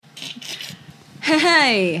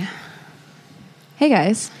Hey. Hey,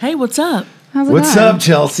 guys. Hey, what's up? How's it What's going? up,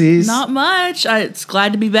 Chelsea's? Not much. It's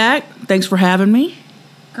glad to be back. Thanks for having me.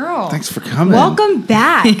 Girl. Thanks for coming. Welcome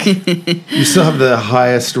back. You still have the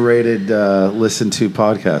highest rated listened to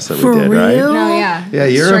podcast that For we did, real? right? No, yeah. Yeah,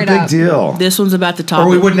 you're Straight a big up. deal. This one's about the top. Or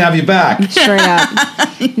we wouldn't have you back. Straight up.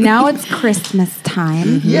 Now it's Christmas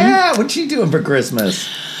time. Yeah, what you doing for Christmas?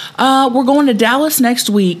 We're going to Dallas next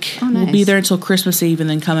week. Oh, nice. We'll be there until Christmas Eve and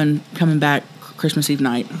then coming back Christmas Eve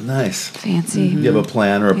night. Nice. Fancy. You have a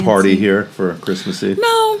plan or a Fancy. party here for Christmas Eve?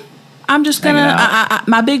 No, I'm just Hanging gonna. out.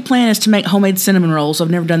 My big plan is to make homemade cinnamon rolls. I've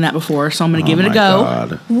never done that before, so I'm gonna give it a my go.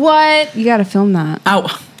 God. What? You got to film that. I'll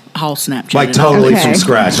Snapchat Like it. totally Okay. from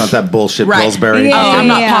scratch, not that bullshit Right. Pillsbury. Yeah. Oh, I'm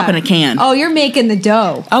not popping a can. Oh, you're making the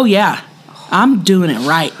dough. Oh yeah, I'm doing it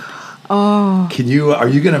right. Oh. Are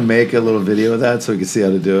you going to make a little video of that so we can see how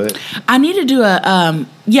to do it? I need to do a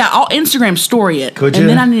I'll Instagram story it. Could and you?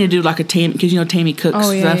 then I need to do like a Tammy, because Tammy cooks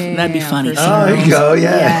Oh, yeah, stuff. yeah, That'd be yeah, funny. for Cinnamon Oh, there you rolls. go,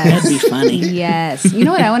 yeah. Yes. That'd be funny. Yes. You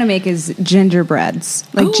know what I want to make is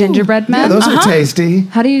gingerbreads. Like Ooh. gingerbread men. Yeah, those are tasty.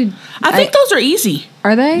 How do you... I think those are easy.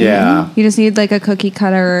 Are they? Yeah. You just need like a cookie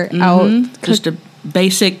cutter out. Just a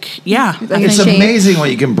basic, yeah. Like I a It's think- shape. amazing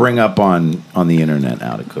what you can bring up on the internet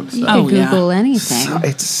now to cook You stuff. can Oh, yeah. Google anything.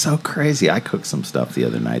 It's so crazy. I cooked some stuff the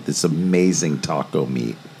other night. This amazing taco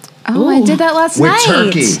meat Oh, I Ooh. did that last with night.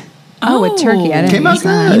 turkey. Oh, with turkey. I didn't Came out use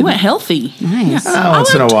that. good. You went healthy. Nice. I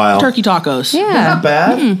Once in a like while. Turkey tacos. Yeah. Not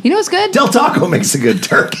bad. You know what's good? Del Taco makes a good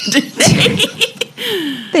turkey.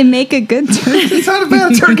 They make a good turkey. It's not a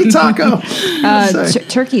bad turkey taco.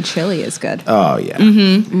 Turkey chili is good. Oh yeah,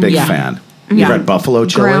 big Yeah. fan. You Yeah. ever had buffalo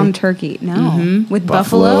chili? Ground turkey. No. With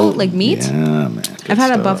buffalo, like meat? Yeah, man. good I've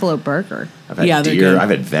had a stuff. buffalo burger. I've had Yeah, they're deer. good. I've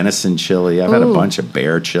had venison chili. I've had a Ooh. bunch of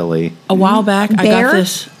bear chili. A while back, I Bear? got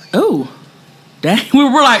this. Oh, dang. We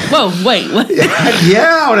were like, whoa, wait, what?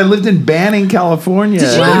 Yeah, when I lived in Banning, California.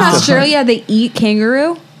 Did you know in I used to- Australia they eat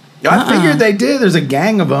kangaroo? I figured they did. There's a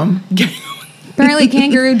gang of them. Apparently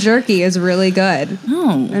kangaroo jerky is really good.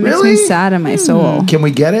 Oh, It makes Really? me sad in my soul. Can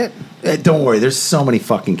we get it? Don't worry. There's so many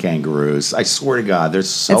fucking kangaroos. I swear to God, there's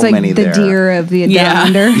so It's like many the there. deer of the Yeah. down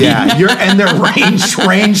under. Yeah, and they're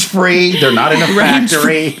range free. They're not in a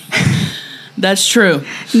factory. that's true.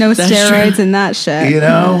 No That's steroids true. and that shit. You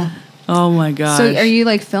know. Oh my god. So are you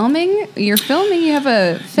like filming? You're filming. You have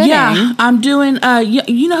a fitting. Yeah, I'm doing.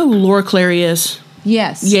 You know who Laura Clary is?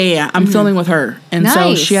 Yes. Yeah. I'm filming with her, and so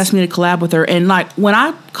Nice. she asked me to collab with her. And like when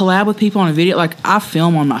I collab with people on a video, like I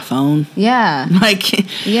film on my phone. Yeah. Like,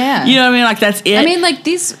 Yeah. you know what I mean? Like that's it. I mean, like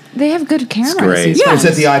they have good cameras. Great. these Yeah. Is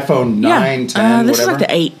it the iPhone 9, 10, this whatever? is like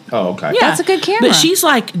the 8. Oh, okay. Yeah, That's a good camera. But she's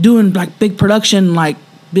like doing like big production, like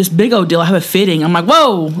this big old deal. I have a fitting. I'm like,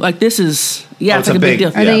 whoa, like this is it's it's like a a big big- deal.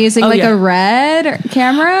 Are Yeah. they using Oh, like yeah. a red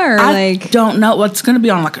camera or I like? don't know what's going to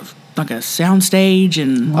be on like a sound stage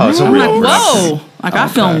and Oh, it's a I'm real like, production. whoa, like I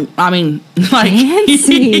Okay. film. I mean, like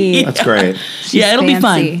Fancy. That's great. yeah, it'll be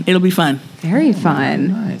fancy. fun. It'll be fun. Very fun.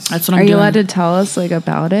 Nice. That's what Are I'm you doing. allowed to tell us like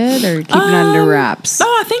about it or keep it under wraps?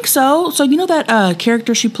 Oh, I think so. So you know that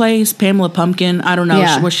character she plays, Pamela Pumpkin. I don't know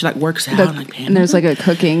Yeah. where she like works out. The- I'm like, Pamela? and there's like a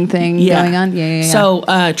cooking thing going on. Yeah. So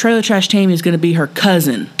Trailer Trash Tammy is going to be her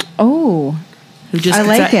cousin Oh, who just I gets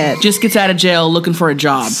like out, it. just gets out of jail looking for a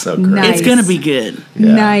job. So great. Nice. It's going to be good.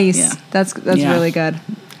 Yeah. nice. Yeah. That's Yeah. really good.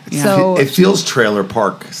 Yeah. So It feels Trailer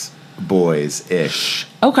Park Boys-ish.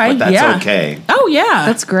 Okay, But that's yeah. okay. Oh yeah,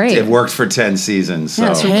 that's great. It worked for 10 seasons. So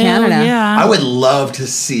Yeah, it's from Hell Canada. yeah. I would love to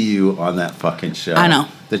see you on that fucking show. I know.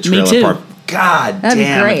 The Me Trailer too. Park. God That'd be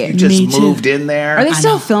damn great. it. You just Me too. moved in there. Are they I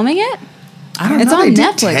still know. filming it? I don't It's know. on They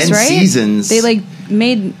did Netflix, 10 right? seasons. They like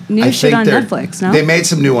made new I shit think on they're- Netflix. No, They made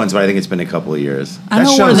some new ones, but I think it's been a couple of years. I That know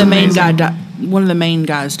one show's of the main amazing. one of the main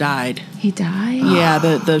guys died. he died. Yeah,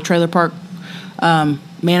 the Trailer Park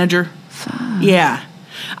manager. Yeah,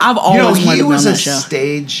 I've You know, always wanted he to be on was a that show.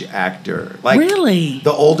 stage actor. Like Really?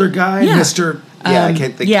 the older guy, Yeah. Mr. Yeah, I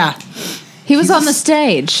can't think. Yeah, He was He on the was-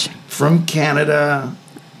 stage. From Canada,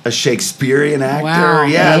 a Shakespearean actor. Wow.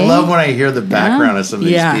 Yeah, I Eh? love when I hear the background of some of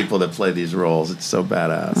these Yeah. people that play these roles. It's so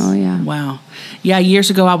badass. Oh yeah. wow. Yeah, years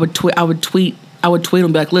ago I would tweet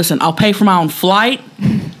and be like, "Listen, I'll pay for my own flight.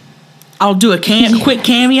 I'll do a quick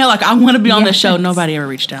cameo. Like I want to be on this show." Yes. Nobody ever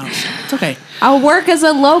reached out. So it's okay. I'll work as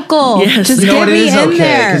a local. Yes. Just You know get what? It me is in okay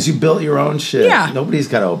there. because you built your own shit. Yeah. Nobody's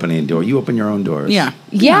got to open any door. You open your own doors. Yeah.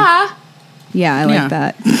 Yeah. Yeah, I like Yeah.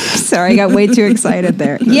 that. Sorry, I got way too excited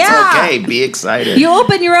there. It's yeah. okay. Be excited. You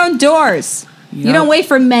open your own doors. You Yep. don't wait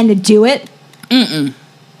for men to do it.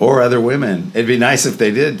 or other women. It'd be nice if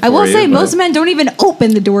they did. I will for you, say but most men don't even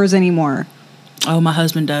open the doors anymore. Oh, my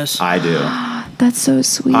husband does. I do. That's so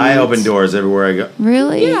sweet. I open doors everywhere I go.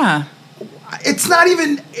 Really? Yeah. It's not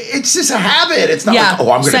even. It's just a habit. It's not Yeah, like,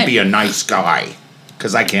 oh, I'm going to same. be a nice guy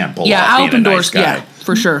because I can't pull Yeah, off I being open a nice doors. guy. Yeah,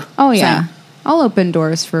 for sure. Oh yeah, Same. I'll open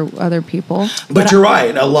doors for other people. But you're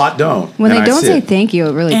right. A lot don't. When And they I don't see say it. thank you,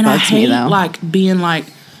 it really And I bugs me hate though. like being like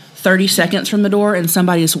 30 seconds from the door and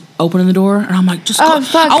somebody is opening the door and I'm like, just Oh, go.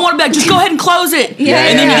 fuck. I want to be like, just go ahead and close it. Yeah,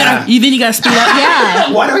 and then yeah. you gotta speed up.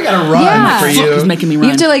 yeah. Why do I got to run Yeah. for Fuck, it's you? making me You run.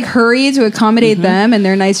 have to like hurry to accommodate them and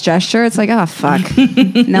their nice gesture. It's like, oh fuck.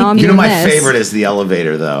 Now I'm You know, doing my this. favorite is the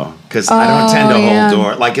elevator, though, because I don't tend to yeah. hold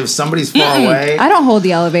door. Like if somebody's far away, I don't hold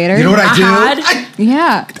the elevator. you know what I do? hide.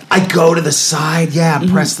 Yeah. I go to the side,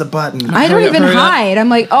 and press the button. I don't Hurry up, even hurry up. hide. I'm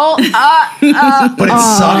like, oh, But it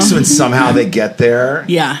sucks when somehow they get there,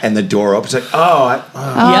 Yeah. and the door opens. Like,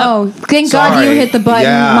 oh, thank God you Sorry. hit the button.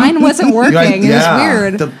 Yeah. Mine wasn't working. You're like, It was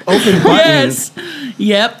weird. The open button. Yes.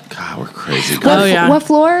 Yep. God, we're crazy. What, Oh, yeah. what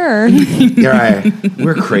floor? Or? You're right.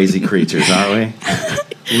 We're crazy creatures, aren't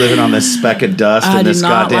we? Living on this speck of dust I in do this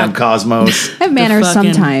not cosmos. like- Cosmos. I have manners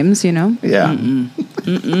fucking- sometimes, you know. Yeah.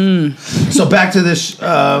 So back to this.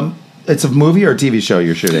 It's a movie or a TV show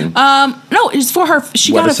you're shooting? No, it's for her.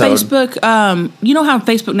 She got a Webisode. Facebook. You know how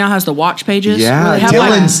Facebook now has the watch pages? Where Yeah, they have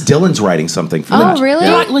Dylan's writing something for Oh, them. really?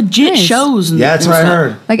 like legit Nice. shows. And, Yeah, that's and what I stuff.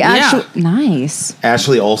 heard. Like Yeah. actual, nice.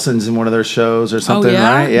 Ashley Olsen's in one of their shows or something,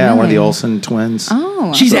 yeah? right? Yeah, one of the Really? Olsen twins.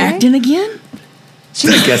 Oh, She's okay. acting again.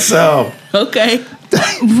 I guess so. Okay.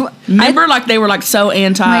 Remember, like they were like so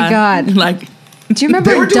anti. My God. Like, Do you They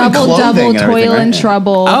remember were doing Double clothing Double and everything, Toil right? and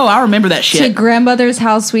Trouble? oh, I remember that To shit. Grandmother's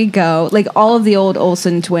House We Go. Like all of the old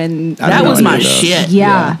Olsen twin. I That don't know was any my of those. shit.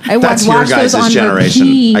 Yeah. I That's watched your those guys' on generation.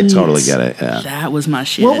 repeat. I totally get it. Yeah. That was my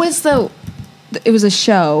shit. What was it was a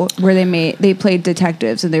show where they played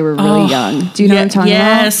detectives and they were really Oh, young. Do you know what I'm talking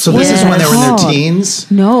yes. So about? this is when they were in their Oh. teens.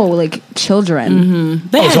 No, like children.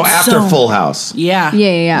 They Oh, so had after Full House. Yeah.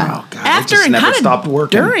 Yeah. Oh, God, After they just and never kind stopped of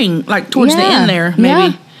working. during, like towards the Yeah. end there, Yeah.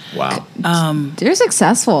 maybe. Wow. They're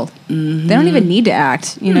successful. They don't even need to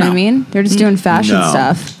act. You know what I No. mean? They're just doing fashion No.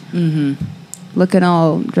 stuff. Looking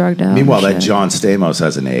all drugged out. Meanwhile, and that shit. John Stamos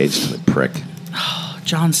hasn't aged. The prick.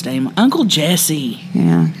 John Stamos, Uncle Jesse.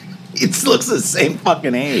 Yeah. It looks the same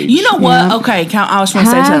fucking age. You know what? Yeah. Okay, I was going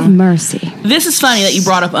to say Have something. mercy. This is funny that you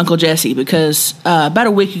brought up Uncle Jesse because about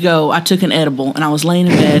a week ago I took an edible and I was laying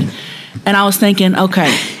in bed and I was thinking,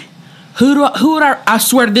 okay, who would I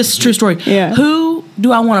swear to this is a true story. Yeah. Who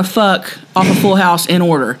do I want to fuck off a Full House in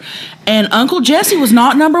order? And Uncle Jesse was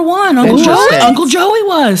not number one. Uncle What? Joey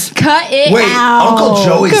was. Cut it Wait, out. Uncle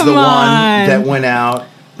Joey's Come the one on. that went out.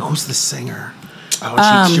 Who's the singer?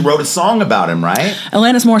 Oh, she wrote a song about him, right?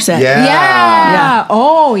 Alanis Morissette. Yeah. Yeah.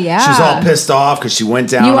 Oh, yeah. She was all pissed off because she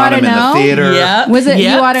went down You on Oughta him in Know? the theater. Yeah. Was it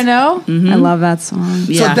Yep. You Ought to Know? I love that song.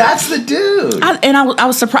 So Yeah. that's the dude. I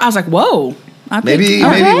was surprised. I was like, whoa. I think maybe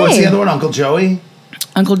Okay. what's the other one? Uncle Joey?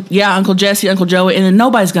 Uncle Jesse, Uncle Joey, and then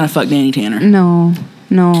nobody's gonna fuck Danny Tanner. No.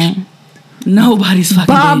 Nobody's fucking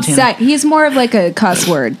Bob Danny Tanner. Saget. He's more of like a cuss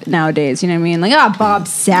word nowadays. You know what I mean? Like, Bob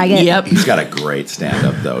Saget. Yep. He's got a great stand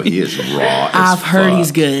up though. He is raw. as I've heard fuck.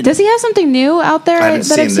 he's good. Does he have something new out there I haven't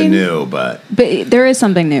that seen I've the seen? new, but But there is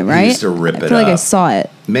something new, right? used to rip I it feel like I up. saw it.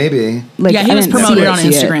 maybe. Like, Yeah, he I was didn't promoted see it, on see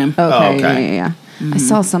it. Instagram. Okay, Oh, okay. yeah. I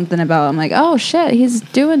saw something about. I'm like, oh shit, he's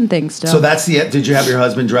doing things still. So that's the. Did you have your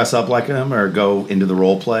husband dress up like him or go into the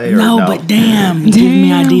role play? Or no, no, but damn, you give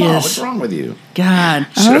me Oh, what's ideas. wrong with you? God.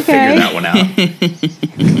 Should have Okay. figured that one out.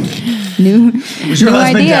 new. Was your new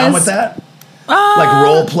husband ideas. down with that? Like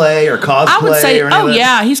role play or cosplay? I would say, or any of oh that?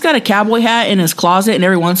 yeah, he's got a cowboy hat in his closet, and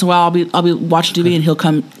every once in a while I'll be watching TV, and he'll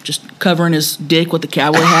come just covering his dick with the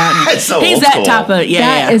cowboy hat. And That's so he's old that school. type of That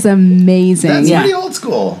yeah. is amazing. That's Yeah. pretty old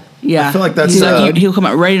school. Yeah, I feel like that's he's like, he'll come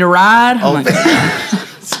out ready to ride. I'm oh, like,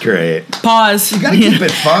 it's great. pause. You gotta keep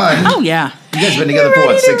it fun. Oh yeah, You guys been together for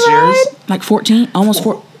ready what, to 6 years? like 14, almost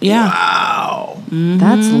 4. Yeah, Wow.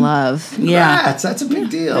 That's love. yeah. That's a big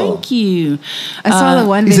deal. Thank you. I saw the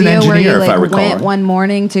one he's an video where engineer, you if I like recall. went one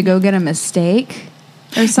morning to go get a mistake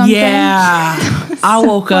or something. Yeah, I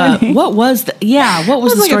woke up. What was the? Yeah, what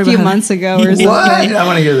was It was the like story a few behind it? months ago or something. What? I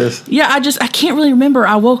want to hear this. Yeah, I can't really remember.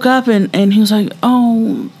 I woke up and he was like,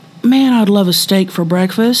 "Oh man, I'd love a steak for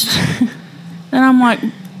breakfast," and I'm like,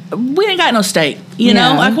 "We ain't got no steak, you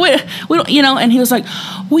know, Yeah. like we don't, you know." And he was like,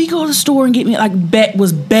 "Will you go to the store and get me?" Like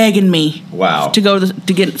was begging me, Wow. to go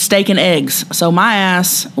to get steak and eggs. So my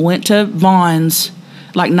ass went to Vaughn's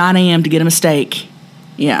like 9 a.m. to get him a steak.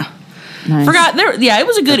 Yeah, Nice. forgot there. Yeah, it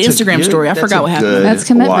was a good Instagram story. I forgot what happened. That's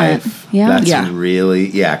commitment. Wife. Yeah. That's Yeah. really,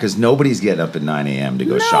 because nobody's getting up at 9 a.m. to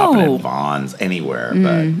go No. shopping at Vaughn's anywhere.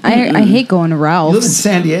 But I hate going to you live in Ralph's.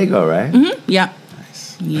 San Diego, right? Yeah.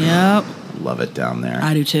 Yep. Love it down there.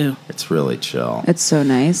 I do too. It's really chill. It's so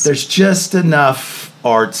nice. There's just enough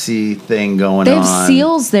artsy thing going They on. have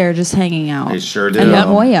seals there just hanging out. They sure do. And La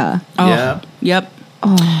Jolla. Oh, Yeah. Yep.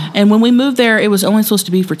 And when we moved there, it was only supposed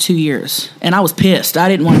to be for 2 years. And I was pissed. I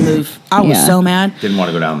didn't want to move. I was Yeah. so mad. Didn't want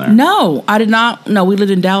to go down there. No, I did not. No, we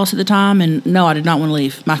lived in Dallas at the time. And no, I did not want to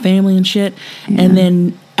leave my family and shit. And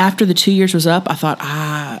then after the 2 years was up, I thought,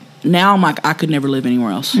 now I'm like, I could never live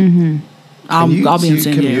anywhere else. Mm-hmm. I'll be in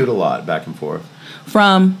San You commute Diego. a lot back and forth.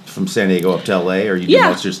 From San Diego up to LA, or you do Yeah.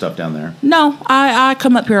 most of your stuff down there? No, I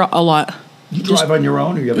come up here a lot. You drive on your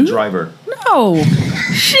own, or you have a driver? No.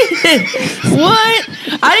 Shit. What?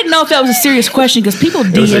 I didn't know if that was a serious question because people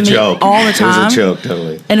It was a DM me joke. all the time. It was a joke,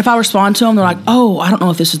 totally. And if I respond to them, they're like, "Oh, I don't know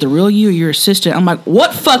if this is the real you or your assistant." I'm like,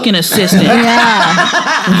 "What fucking assistant?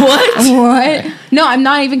 Yeah. What?" What? No, I'm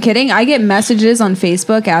not even kidding. I get messages on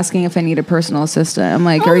Facebook asking if I need a personal assistant. I'm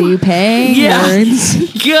like, are you paying? Yeah. Or-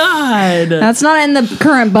 God. That's not in the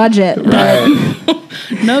current budget. But Right.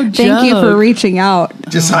 No joke. thank you for reaching out.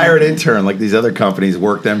 Just hire an intern like these other companies.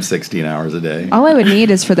 Work them 16 hours a day. All I would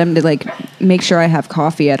need is for them to like make sure I have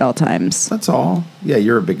coffee at all times. That's all. Yeah,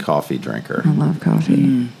 you're a big coffee drinker. I love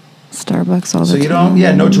coffee. Starbucks all So the you time.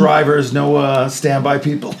 don't, no drivers, no standby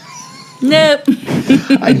people. Nope.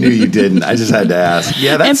 I knew you didn't. I just had to ask.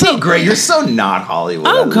 Yeah, that's And so pe- great. You're so not Hollywood.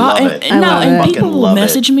 Oh I God! love it. And, no, love and it. people Fucking will love it.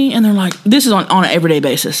 message me, and they're like, "This is on an everyday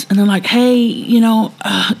basis," and they're like, "Hey,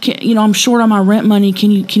 I'm short on my rent money.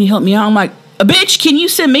 Can you help me out?" I'm like, "Bitch, can you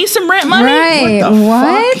send me some rent money?" Right.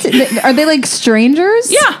 What the What? Are they like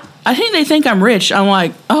strangers? Yeah. I think they think I'm rich. I'm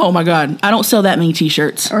like, oh my God, I don't sell that many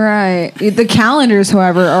T-shirts. Right. The calendars,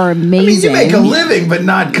 however, are I amazing. mean, you make a living, but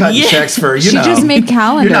not cutting Yeah. checks for, She just made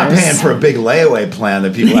calendars. You're not paying for a big layaway plan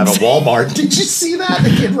that people have at Walmart. Did you see that?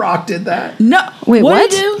 The Kid Rock did that. No. Wait, what?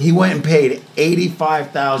 what? Did he do? He went and paid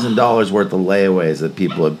 $85,000 worth of layaways that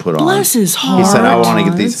people had put on. Bless his He heart. said, I want to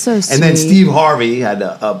get Aw, these. that's so and then sweet. Steve Harvey had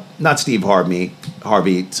not Steve Harvey,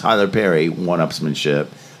 Tyler Perry, one-upsmanship,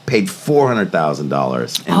 paid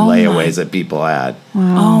 $400,000 in layaways that people had.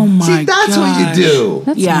 Oh my See, that's what you gosh. do.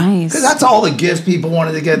 That's Yeah. nice. Because that's all the gifts people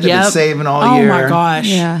wanted to get. They've been Yep. saving all Oh year. my gosh.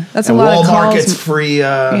 Yeah. That's And a lot of Walmart calls. gets free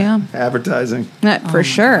advertising. For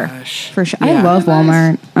sure. gosh. For sure. Yeah. I love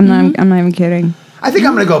Walmart. I'm not even kidding. I think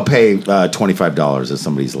I'm going to go pay $25 as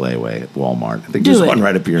somebody's layaway at Walmart. I think Do there's it. one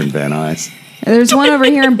right up here in Van Nuys. There's one over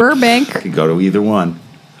here in Burbank. You could go to either one.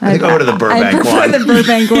 I think I'll go to the I Burbank prefer one. the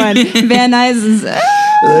Burbank one. Van Nuys is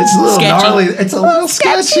It's a little Sketchy. gnarly. It's a little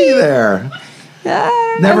sketchy there.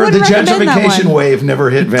 I Never the wouldn't recommend that gentrification one. wave never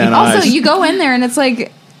hit Van Nuys. Also, you go in there and it's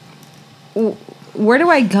like, where do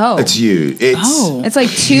I go? It's you. Oh. It's like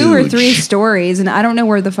 2 or huge. 3 stories, and I don't know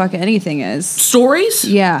where the fuck anything is. Stories?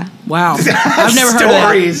 Yeah, Wow. I've never heard of that.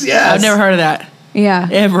 Stories, yes. I've never heard of that. yeah,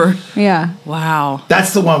 Ever. yeah. Wow.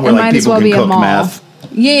 That's the one where It like might as people well can be a cook mall. meth.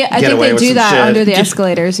 Yeah, I Get think away they with do some that shit. under the Just-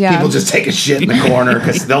 escalators. Yeah, People just take a shit in the corner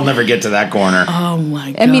because they'll never get to that corner. Oh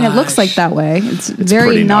my god. I mean, it looks like that way. It's very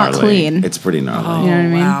pretty not gnarly. clean. It's pretty gnarly. Oh, You know what I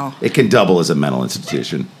mean? Wow. It can double as a mental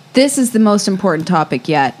institution. This is the most important topic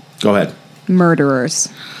yet: Go ahead. murderers.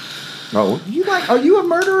 Oh, are you a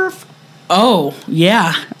murderer? Oh,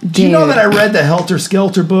 yeah. Do you know that I read the Helter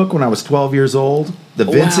Skelter book when I was 12 years old? The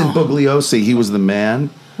Vincent Bugliosi, he was the man.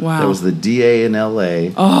 Wow. That was the DA in L.A.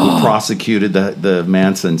 who prosecuted the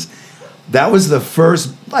Mansons. That was the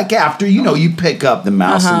first, like after, you pick up The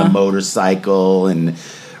Mouse and the Motorcycle and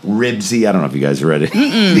Ribsy. I don't know if you guys read it.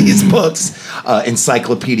 These books.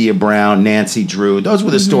 Encyclopedia Brown, Nancy Drew. Those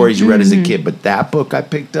were the stories you read as a kid. But that book I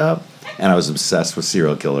picked up, and I was obsessed with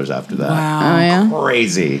serial killers after that. Wow. Oh yeah.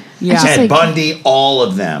 Crazy. Yeah. It's just Ted like- Bundy, all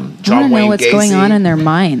of them. I John want to Wayne know what's Gacy. going on in their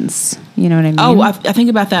minds. You know what I mean? Oh, I think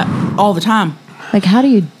about that all the time. like how do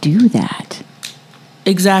you do that?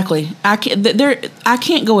 Exactly. I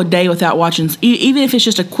can't go a day without watching, even if it's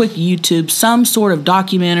just a quick YouTube, some sort of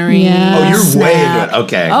documentary. Yeah. Oh, you're way Snap. into it.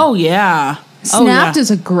 Okay. Oh yeah. Snapped Oh, yeah.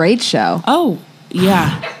 is a great show. Oh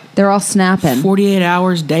yeah. They're all snapping. 48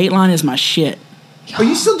 Hours. Dateline is my shit. Are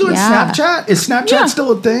you still doing Yeah. Snapchat? Is Snapchat Yeah.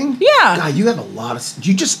 still a thing? Yeah. God, you have a lot of. Do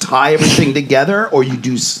you just tie everything together, or you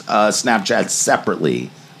do Snapchat separately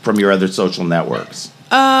from your other social networks?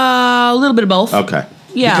 A little bit of both. Okay.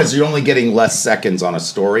 Yeah. Because you're only getting less seconds on a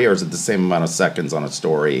story, or is it the same amount of seconds on a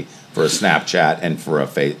story for a Snapchat and for a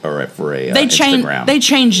Instagram? They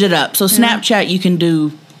changed it up. So Snapchat you can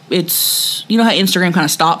do. It's how Instagram kind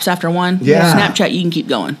of stops after one. Yeah. Snapchat you can keep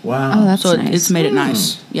going. Wow. Oh, that's So nice. it's made it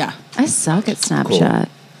nice. Yeah. I suck at Snapchat.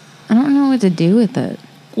 I don't know what to do with it.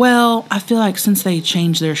 Well, I feel like since they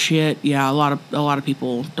changed their shit, yeah, a lot of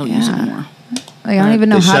people don't use it Yeah. anymore. Like, I don't even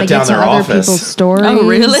know They how shut to down get to their other office. people's stories. Oh,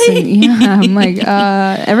 really? And, yeah, I'm like,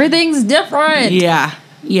 everything's different. Yeah.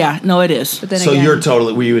 Yeah, no, it is. But then So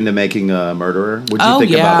again, were you into Making a Murderer? What'd you Oh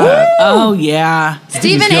think yeah. about that? Oh yeah.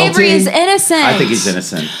 Stephen He's Avery guilty? is innocent. I think he's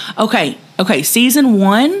innocent. Okay. Season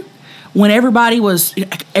 1, when everybody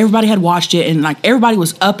had watched it and like everybody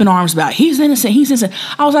was up in arms about he's innocent.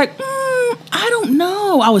 I was like, I don't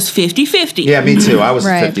know. I was 50-50. Yeah, me too. I was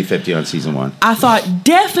Right. 50-50 on season 1. I thought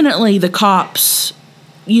definitely the cops,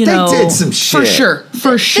 They did some shit.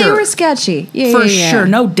 For sure. They were sketchy. Yeah, For yeah. sure,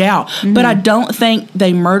 no doubt. But I don't think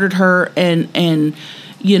they murdered her and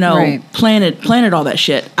Right. planted all that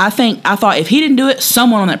shit. I thought if he didn't do it,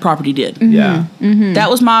 someone on that property did. Yeah.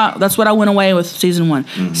 That's what I went away with season 1.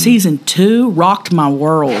 Season 2 rocked my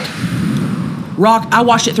world. I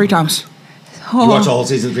watched it 3 times. You watch the whole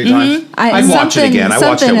season 3 times? I'd watch it again. I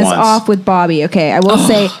watched it Something is once. off with Bobby. Okay, I will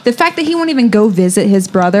say the fact that he won't even go visit his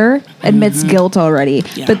brother admits guilt already.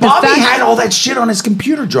 Yeah. But the Bobby fact had all that shit on his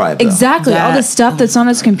computer drive, though. exactly all the That- stuff that's on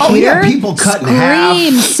his computer. yeah, people cut in half.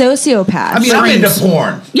 screams sociopath. I mean, I'm into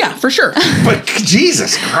porn, Yeah, for sure. but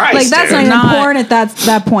Jesus Christ. like that's dude. not even Not- porn at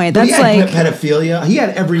that point. He That's had like pedophilia. He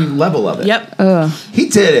had every level of it. Yep. He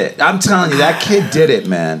did it. I'm telling you, that kid did it,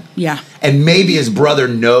 man. Yeah. And maybe his brother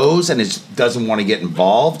knows and doesn't want to get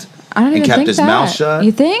involved I don't and even kept think his that. mouth shut.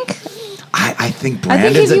 You think? I think I think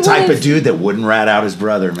Brandon's if the he type would've- of dude that wouldn't rat out his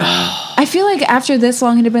brother, man. I feel like after this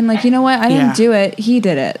long, he'd have been like, you know what? I didn't Yeah. do it. He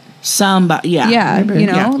did it. Somebody. Yeah. Yeah, maybe. you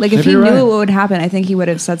know, Yeah. like if Maybe he you're knew right. what would happen, I think he would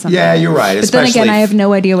have said something. Yeah, you're right. But then again, especially I have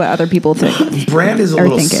no idea what other people think. Brandon's a are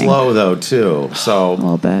little thinking. slow though too. So A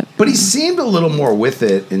little bit. But he seemed a little more with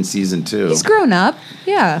it in season 2. He's grown up.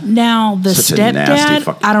 Yeah. Now the Such a nasty stepdad,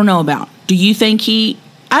 fucking- I don't know about. Do you think he?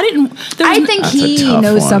 I didn't. I think That's a he tough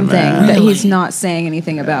knows one, something man. that he's Really? not saying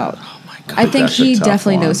anything about. God, I think that's a he tough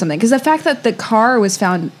definitely one. knows something because the fact that the car was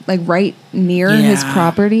found like right near his Yeah.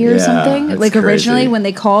 property or Yeah, something, it's like originally crazy. when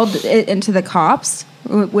they called it into the cops,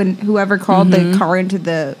 when whoever called the car into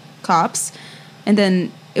the cops, and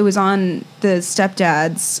then it was on the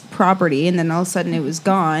stepdad's property, and then all of a sudden it was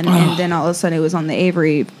gone, and then all of a sudden it was on the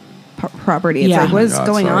Avery property. It's Yeah. like, what is Oh my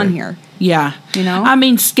God, going sorry. on here? Yeah. You know? I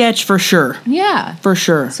mean, sketch for sure. Yeah. For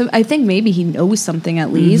sure. So I think maybe he knows something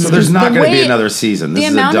at least. So there's 'cause not the going to be way- another season. This the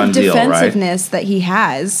is a amount done of deal, right? defensiveness that he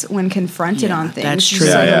has when confronted Yeah, on things that's is true.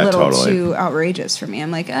 just like Yeah, a little totally. too outrageous for me.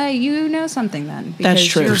 I'm like, you know something then. That's Because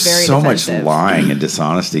true. You're There's very so much defensive. lying and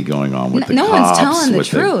dishonesty going on with the No cops. one's telling the with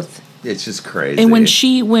truth. It's just crazy. And when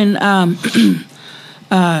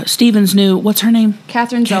Stevens knew, what's her name?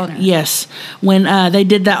 Catherine Zellner. Yes. When they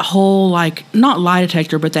did that whole, like, not lie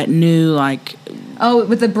detector, but that new, like, Oh,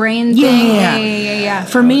 with the brain Yeah. thing. Yeah.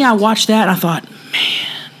 for me, I watched that and I thought,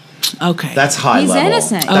 man, okay. that's high He's level.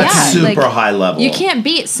 innocent. That's Yeah, super like, high level. You can't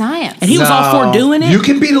beat science. And he was all for doing it. You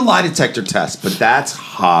can beat a lie detector test, but that's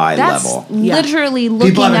high That's level. literally People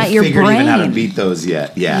looking haven't at your figured brain. even how to beat those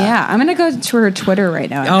yet. Yeah. Yeah, I'm gonna go to her Twitter right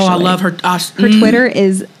now. Oh, I actually. love her. Her Twitter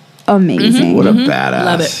is amazing. What a badass.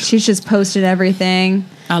 Love it. She's just posted everything,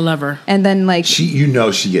 I love her. and then like She,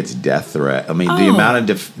 she gets death threat. I mean, the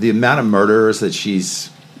Oh. amount of murderers that she's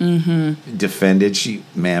defended.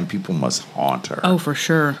 People must haunt her. Oh, for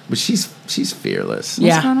sure. But she's fearless.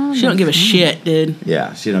 Yeah. going on? She don't give a shit, dude.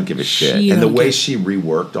 Yeah, she don't give a shit. She And the don't way give- she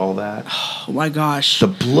reworked all that, Oh, my gosh. the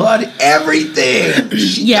blood, everything.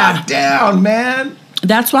 She Yeah. got down, man.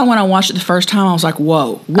 That's why when I watched it the first time, I was like,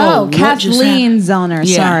 whoa. oh, what just Kathleen happened? Zellner.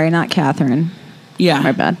 Yeah. Sorry, not Catherine. Yeah.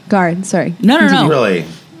 My bad. Guard. Sorry. No. Really,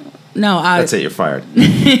 No, that's it. You're fired.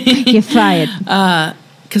 You're fired.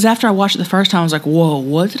 because after I watched it the first time, I was like, whoa,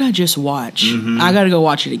 what did I just watch? Mm-hmm. I got to go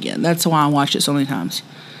watch it again. That's why I watched it so many times.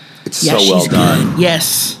 It's Yeah, so well she's done. good.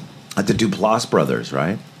 Yes. Like the Duplass brothers,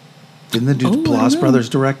 right? Didn't the I Duplass know. brothers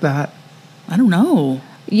direct that? I don't know.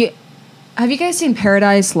 Have you guys seen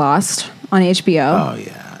Paradise Lost on HBO? Oh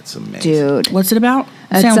yeah, it's amazing. Dude. What's it about?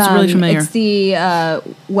 It's, Sounds really familiar. It's the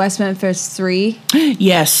West Memphis 3.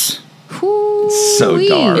 Yes. so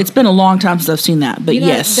dark. It's been a long time since I've seen that, but You know,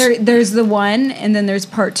 yes. there's the one, and then there's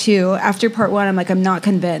part 2. After part 1, I'm like, I'm not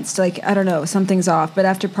convinced. Like, I don't know, something's off. But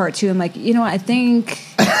after part 2, I'm like, you know what? I think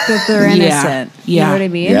that they're Yeah. innocent. You Yeah. know what I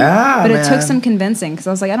mean? Yeah, But it took man. some convincing because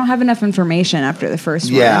I was like, I don't have enough information after the first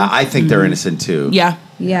yeah, one. I think they're innocent too. yeah.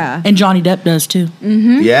 Yeah. And Johnny Depp does too.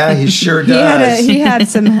 Yeah, he sure He had, does. he had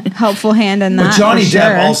some helpful hand in that. But Johnny for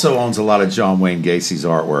Depp sure. also owns a lot of John Wayne Gacy's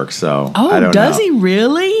artwork, so I Oh, don't does know. he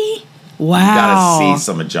really? You Wow. gotta see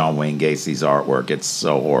some of John Wayne Gacy's artwork. It's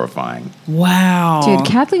so horrifying. Wow. Dude,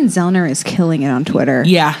 Kathleen Zellner is killing it on Twitter.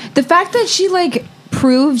 Yeah. The fact that she like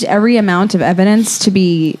proved every amount of evidence to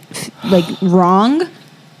be like wrong,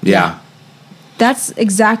 Yeah. that's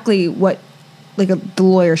exactly what the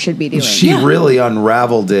lawyer should be doing. She really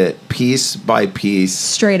unraveled it piece by piece.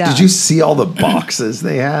 Straight up. Did you see all the boxes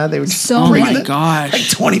they had? They would just So bring many. Oh my gosh. like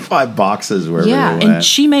 25 boxes wherever Yeah. they went. And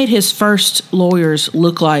she made his first lawyers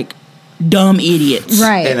look like dumb idiots.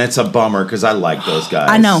 Right. And it's a bummer because I like those guys.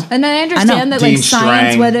 I know. And I understand that Dean like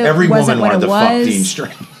science Strang. Every wasn't woman what wanted it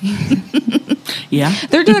to fuck Dean was. Strang. Yeah.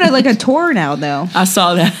 They're doing it like a tour now, though. I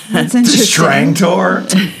saw that. That's The interesting. Strang tour.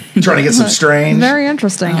 Trying to get some strange. Very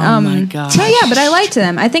interesting. Oh my gosh. So yeah, but I liked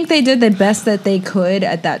them. I think they did the best that they could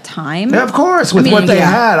at that time. Yeah, of course, with I mean, what they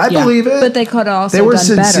yeah. had. I Yeah. believe it. But they could also They were done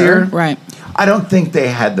sincere. better. Right. I don't think they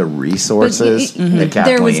had the resources that Kathleen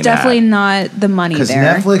There was definitely had. not the money Because there.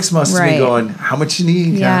 Netflix must have Right. been going, how much you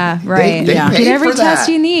need? Yeah, They- right. They, Yeah. paid Get every for test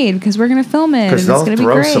that. you need because we're gonna film it and Because it's they'll gonna be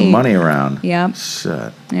throw great. some money around. Yep.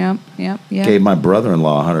 Shit. Yep. Gave my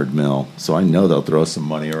brother-in-law $100 million, so I know they'll throw some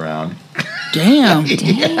money around. Damn.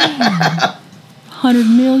 100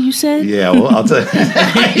 mil, you said? Yeah, well, I'll tell you.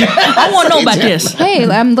 I want to know about this. Hey,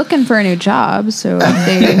 I'm looking for a new job, so if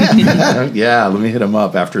they, Yeah, let me hit him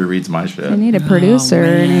up after he reads my they shit. need a producer or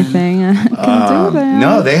anything, I can do that.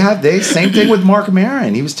 No, they same thing with Mark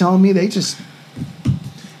Maron. He was telling me they just.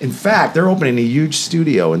 In fact, they're opening a huge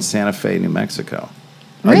studio in Santa Fe, New Mexico.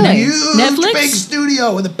 Really? A huge, Netflix? big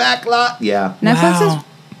studio with a back lot. Yeah, Netflix Wow.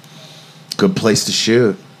 is good place to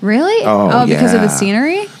shoot. really? Oh, because of the yeah.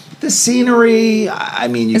 scenery. The scenery, I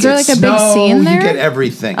mean, you Is get there like a big snow, scene there? You get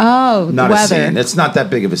everything. Oh, not weather. a scene. It's not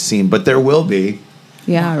that big of a scene, but there will be.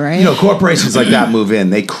 Yeah, right. You know, corporations like that move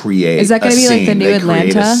in. They create. Is that going gonna to be like the new They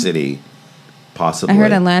create a Atlanta? city, possibly. I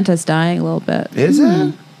heard Atlanta's dying a little bit. Is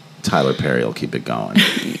it? Tyler Perry will keep it going.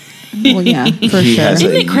 Well, yeah, for He sure. has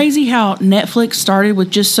Isn't it crazy how Netflix started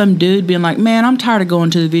with just some dude being like, man, I'm tired of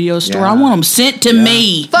going to the video store. Yeah. I want them sent to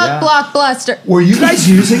me. Fuck Yeah. Blockbuster. Were you guys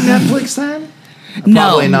using Netflix then? No.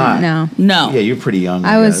 Probably not. No. No. Yeah, you're pretty young.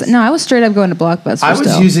 I was guess. straight up going to Blockbuster. I was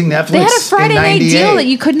still. using Netflix. They had a Friday in night 98. deal that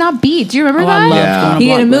you could not beat. Do you remember Oh, I that? loved Yeah. going to You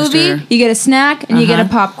get a Blockbuster. movie, you get a snack, and you get a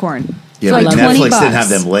Uh-huh. popcorn. Yeah, for but like Netflix $20. didn't have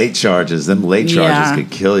them late charges. Them late charges Yeah.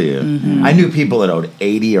 could kill you. I knew people that owed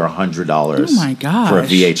 $80 or $100 Oh my gosh. for a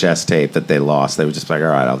VHS tape that they lost. They were just like, all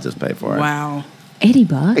right, I'll just pay for it. Wow.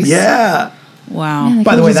 $80. Yeah. Wow. Man,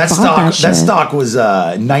 By the way, that just bought stock that shit. stock was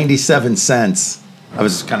 97 cents. I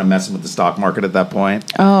was kind of messing with the stock market at that point.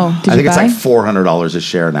 Oh, did I think you it's buy? like $400 a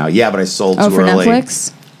share now. Yeah, but I sold Oh, too for early.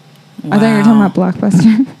 Netflix. I thought you were talking about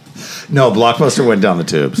Blockbuster. No, Blockbuster went down the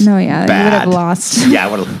tubes. No, yeah, you would Bad. have lost. Yeah, I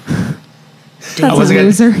would have. That's a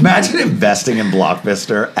loser. Imagine investing in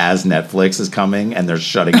Blockbuster as Netflix is coming and they're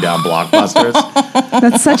shutting down Blockbusters.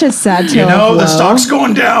 That's such a sad tale. You know, of the woe. stock's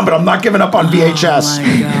going down, but I'm not giving up on VHS. Oh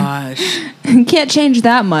my gosh. You can't change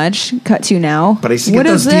that much. Cut to now. But I used to What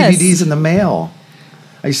get those is this? DVDs in the mail.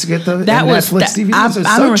 I used to get the That was Netflix DVDs. I It was so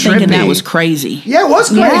remember thinking that trippy. was crazy. Yeah, it was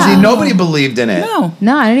crazy. Yeah. Nobody believed in it. No.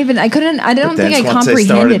 No, I didn't even. I couldn't. I don't then think I once they comprehended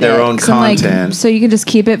started their it. own 'Cause I'm like, content. so you can just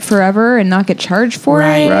keep it forever and not get charged for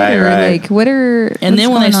Right. it, Right, or right. like what are? And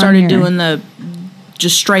then when they what's going on started here? doing the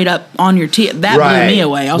just straight up on your TV, that blew me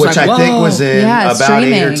away. I was Which like, whoa. I think was in Yeah, about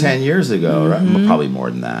 8 or streaming. 10 years ago, right? Probably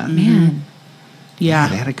more than that. man, Yeah,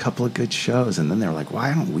 they yeah. had a couple of good shows, and then they were like, "Why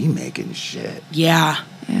aren't we making shit?" Yeah.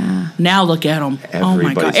 yeah, Now look at them. Oh my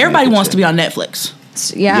Everybody's God. Everybody making wants shit. to be on Netflix.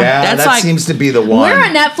 yeah. Yeah, That's that like- seems to be the one. We're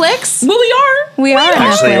on Netflix. Well, we are. We are on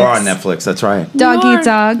Actually, Netflix. you are on Netflix. That's right. Dog We are. Eat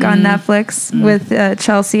Dog on Netflix with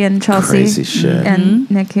Chelsea and Chelsea Crazy shit. and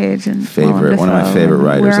Nick Cage and Favorite, Willem one of my Dafoe. favorite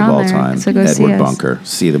writers We're of on all there, time, So go see Edward us. Bunker.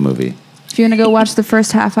 See the movie. If you want to go watch the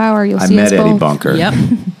first half hour, you'll I see met us Eddie both. Bunker. Yep.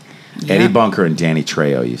 Eddie Yeah. Bunker and Danny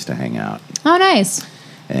Trejo used to hang out, Oh, nice.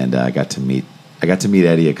 and I got to meet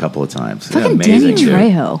Eddie a couple of times. He's an Fucking amazing Danny dude.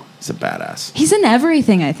 Trejo. He's a badass. He's in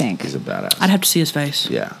everything, I think. He's a badass. I'd have to see his face.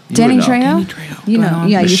 Yeah. You Danny would know. Trejo? Danny Trejo. You Go know, on.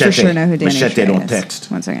 yeah, you for Machete. sure know who Danny Machete Trejo don't is.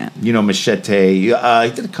 text. One second. You know Machete. He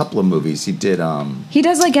did a couple of movies. He did. He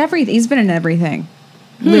does like everything. He's been in everything.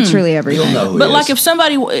 Literally everything. You'll know who But he like, is. if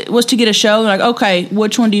somebody was to get a show, like, okay,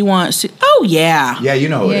 which one do you want? Oh yeah. Yeah, you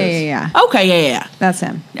know who Yeah, it is. yeah. Okay, yeah, That's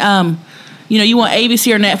him. yeah. You know, you want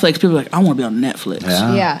ABC or Netflix? People are like, I want to be on Netflix.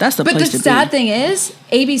 Yeah. Yeah. That's the but place the to sad be. thing is,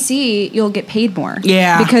 ABC, you'll get paid more.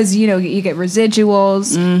 Yeah. Because, you know, you get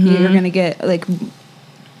residuals. You're going to get, like,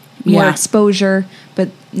 more Yeah. exposure. But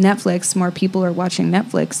Netflix, more people are watching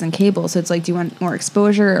Netflix than cable. So it's like, do you want more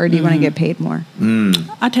exposure or do you want to get paid more?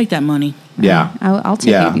 I take that money. Yeah. I'll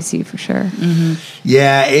take Yeah. ABC for sure.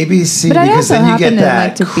 Yeah, ABC, But I because also then you happen get to that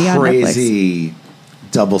like to be on crazy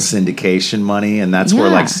double syndication money, and that's where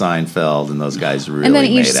Yeah. like Seinfeld and those guys really And then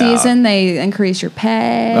each made season, out. they increase your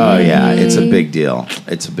pay. Oh yeah, it's a big deal.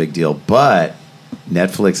 It's a big deal, but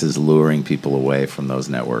Netflix is luring people away from those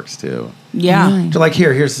networks too. Yeah. Really? They're like,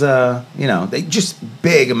 here's they just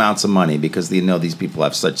big amounts of money because they know these people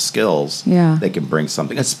have such skills. Yeah. They can bring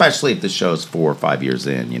something, especially if the show's 4 or 5 years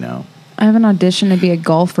in, I have an audition to be a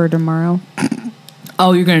golfer tomorrow.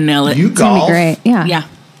 Oh, you're gonna nail it. You It's gonna golf? be great. Yeah. Yeah.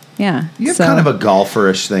 Yeah. You have So, kind of a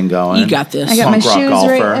golferish thing going. You got this. I got my punk rock shoes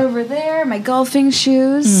golfer. right over there, my golfing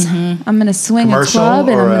shoes. I'm going to swing Commercial a club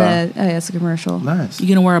and or I'm a- going to, oh, yeah, it's a commercial. Nice. You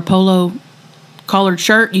gonna wear a polo collared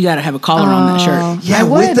shirt? You got to have a collar on that shirt. Yeah, I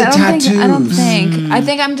with would. the I don't tattoos. think. I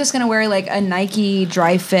think I'm just going to wear like a Nike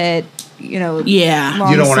dry fit, Yeah.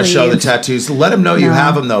 long You don't want to show the sleeve. tattoos. Let them know you No.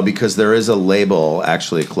 have them though, because there is a label,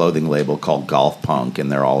 actually a clothing label called Golf Punk,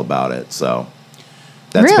 and they're all about it. So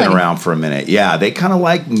that's been Really? around for a minute. Yeah, they kind of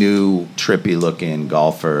like new, trippy looking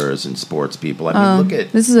golfers and sports people. I mean, look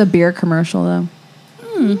at This is a beer commercial though.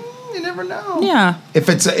 you never know. Yeah. If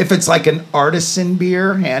it's like an artisan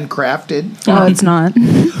beer, handcrafted. No, it's not.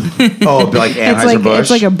 Oh, it'd be like Anheuser-Busch. It's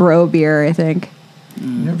like a bro beer, I think. You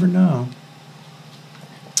never know.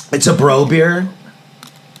 It's a bro beer.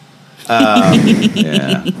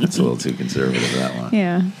 Yeah, it's a little too conservative, that one.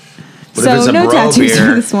 Yeah. But So if it's a no bro tattoos beer,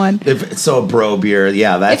 for this one. A bro beer,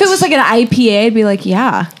 yeah. That's, If it was like an IPA, I'd be like,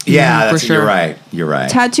 yeah. yeah, for that's, sure. You're right. You're right.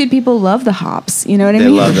 Tattooed people love the hops. You know what I They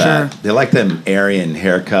mean? love For that. sure. They like them Aryan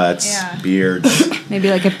haircuts, Yeah. beards. Maybe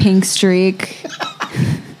like a pink streak.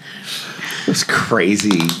 It's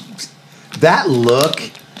crazy. That look,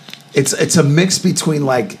 it's a mix between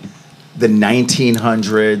like the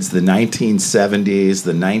 1900s, the 1970s,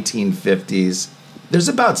 the 1950s. There's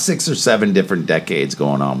about 6 or 7 different decades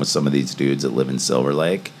going on with some of these dudes that live in Silver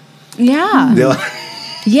Lake. Yeah. They're like,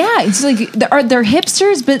 Yeah. It's like they're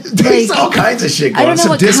hipsters, but there's like all kinds of shit I going don't on. know Some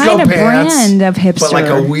what disco kind of pants, brand of hipster. but like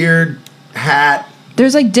a weird hat,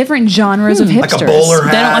 There's like different genres of hipsters. like a bowler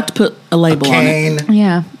hat. They don't like to put a label on it. cane,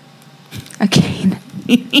 Yeah. A cane.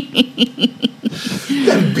 the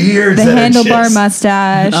beards, The that are handlebar just-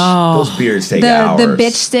 mustache. Oh. Those beards take the hours.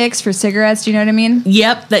 bitch sticks for cigarettes. Do you know what I mean?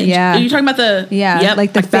 Yep. That, Yeah. Are you talking about the? Yeah, Yep.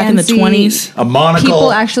 like the back in the fancy- 20s. A monocle.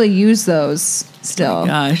 People actually use those still.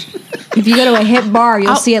 Gosh. If you go to a hip bar,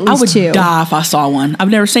 you'll see at I least would 2. die if I saw one. I've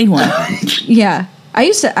never seen one. Yeah. I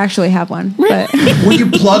used to actually have one. But When you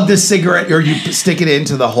plug the cigarette or you stick it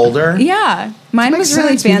into the holder. yeah. Mine Makes was really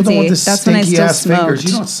sense. People don't want fancy. the That's when I stinky still ass fingers. smoked.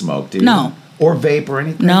 You don't smoke, do you? No. Or vape or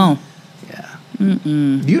anything? No. Yeah.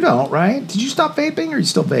 You don't, right? Did you stop vaping or you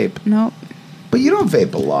still vape? Nope. But you don't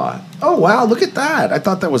vape a lot. Oh, wow. Look at that. I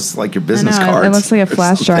thought that was like your I business know, card. it looks like a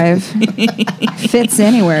flash drive. Fits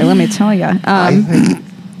anywhere, let me tell you.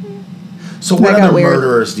 So That what got other weird.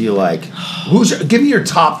 murderers do you like? Give me your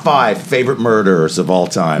top 5 favorite murderers of all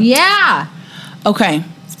time. Yeah. Okay.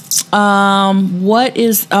 What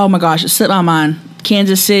is? Oh my gosh, it slipped my mind.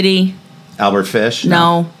 Kansas City. Albert Fish?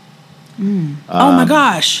 No. Oh my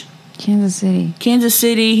gosh, Kansas City. Kansas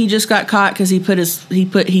City. He just got caught because he put.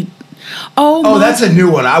 Oh, my- that's a new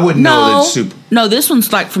one. I wouldn't know no. that super. No, this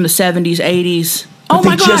one's like from the 70s, 80s. But Oh they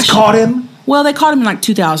my gosh, just caught him? Well, they caught him in like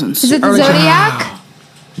 2000s. Is it the early- Zodiac?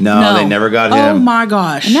 No, they never got him. Oh my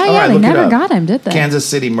gosh. No, All yeah, right, they look it never up. got him, did they? Kansas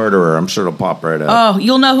City murderer. I'm sure it'll pop right up. Oh,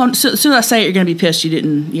 you'll know as soon as I say it, you're gonna be pissed. You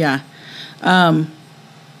didn't. Yeah.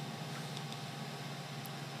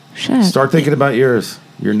 Shit. Start thinking about yours.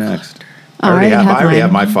 You're next. I already I have already mine.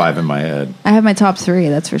 have my 5 in my head. I have my top 3,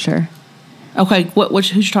 that's for sure. Okay.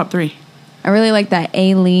 Who's your top 3? I really like that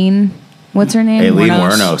Aileen. What's her name? Aileen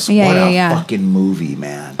Wuornos. Wuornos. Yeah, what yeah, a yeah. fucking movie,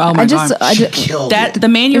 man. Oh my god. She killed That it. the was a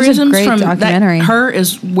mannerisms great from documentary. her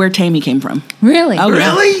is where Tammy came from. Really? Oh,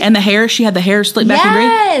 yeah. Really? And the hair, she had the hair slicked back and great.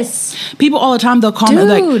 Yes. People all the time they'll comment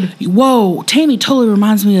Dude. like, "Whoa, Tammy totally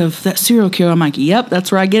reminds me of that serial killer." I'm like, "Yep, that's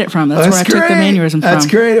where I get it from. That's where I took the mannerism That's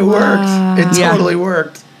from." great. It worked. It Yeah. totally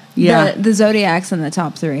worked. Yeah. The Zodiac's in the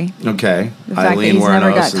top 3. Okay. The fact that he's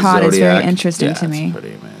never got caught is very interesting yeah, to me. It's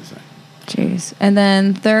pretty amazing. Jeez. And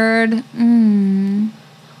then third,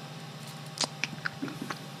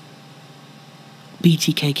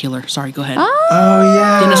 BTK killer. Sorry, go ahead. Oh,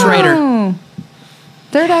 yeah. Dennis Rader.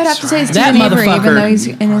 Third, I'd have to say right. Stephen That Avery, even motherfucker. though he's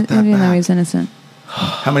You brought that even though back. he's innocent.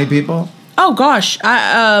 How many people? Oh gosh,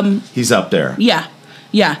 He's up there. yeah,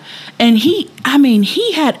 and he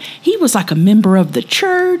was like a member of the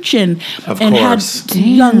church and Of and course. had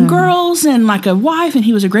young girls and like a wife, and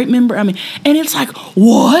he was a great member. I mean, and it's like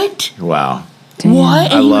what? Wow. Damn. What?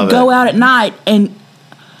 And I he love would go it. out at night and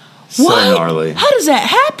So what? gnarly. How does that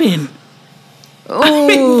happen? I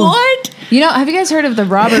mean, Ooh. what? You know, have you guys heard of the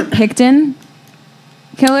Robert Pickton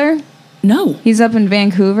killer? No. He's up in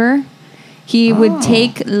Vancouver. He would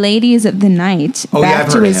take ladies of the night Oh, yeah, back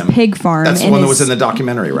I've to heard of his him. pig farm. That's the and one that his- was in the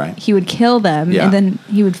documentary, right? He would kill them, Yeah. and then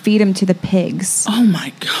he would feed them to the pigs. Oh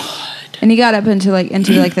my god. And he got up into the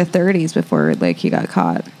 30s before like he got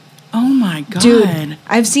caught. Oh my God. Dude,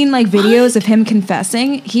 I've seen like videos of him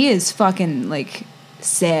confessing. He is fucking like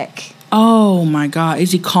sick. Oh my God.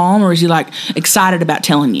 Is he calm or is he like excited about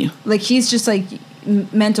telling you? Like he's just like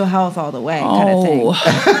mental health all the way kind of thing.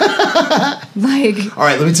 Like, all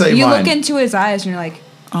right, let me tell you You mine. look into his eyes and you're like,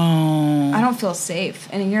 oh, I don't feel safe.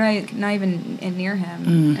 And you're like, not even near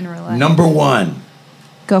him in real life. Number 1,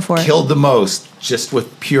 Go for it. killed the most just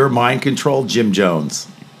with pure mind control, Jim Jones.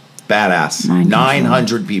 Badass. Mind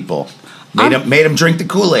 900 people. Made him drink the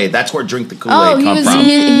Kool-Aid. That's where drink the Kool-Aid come from.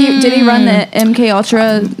 Did he run the MK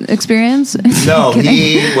Ultra experience? No,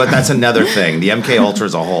 that's another thing. The MK Ultra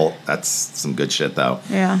as a whole, that's some good shit though.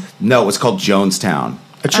 Yeah. No, it was called Jonestown,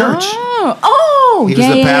 a church. Oh, He was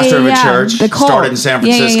the pastor of a church. The cult. Started in San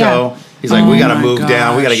Francisco. Yeah. He's like, we got to my move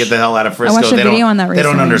down. We got to get the hell out of Frisco. watched a video on that They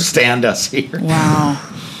don't recently. understand us here. wow.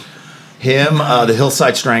 Him, the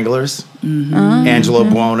Hillside Stranglers, Angelo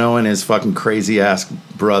Buono and his fucking crazy ass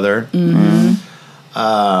brother.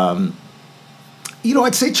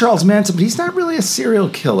 I'd say Charles Manson, but he's not really a serial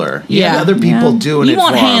killer. He had other people doing you it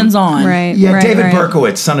want for him. hands-on. Right. Yeah, right, David right.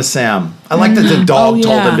 Berkowitz, son of Sam. I like that the dog Oh, told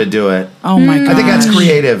yeah. him to do it. Oh my God. I think that's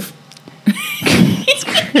creative.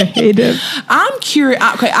 I'm curious.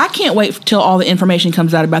 Okay, I can't wait till all the information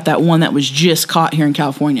comes out about that one that was just caught here in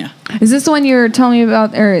California. Is this the one you were telling me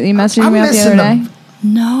about, or you messaged I'm me about the other missing day?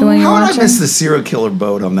 No. The one you How were would I watching? miss the serial killer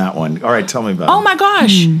boat on that one? All right, tell me about it. Oh my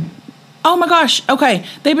gosh. Oh my gosh. Okay.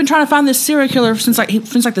 They've been trying to find this serial killer since like the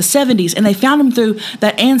 70s, and they found him through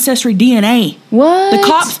that Ancestry DNA. What? The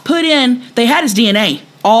cops they had his DNA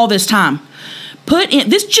all this time.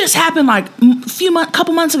 This just happened like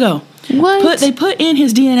couple months ago. What? They put in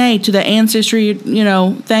his DNA to the Ancestry,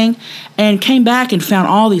 thing, and came back and found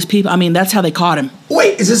all these people. I mean, that's how they caught him.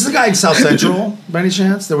 Wait, is this the guy in South Central, by any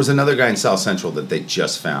chance? There was another guy in South Central that they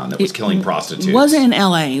just found that was killing prostitutes. It wasn't in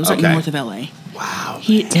L.A. It was like Okay. north of L.A. Wow.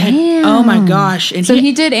 Damn. Oh my gosh! And So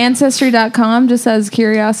he did Ancestry.com just as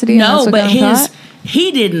curiosity? and no, that's what but got him caught?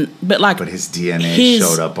 he didn't. But like, But his DNA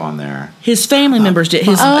showed up on there. His family members did.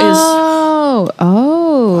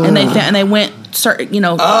 And they went.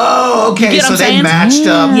 Oh, okay. You get what So I'm they saying? matched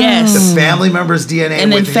up Yes. the family member's DNA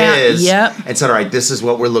And then with his yep. and said, all right, this is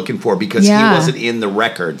what we're looking for because Yeah. he wasn't in the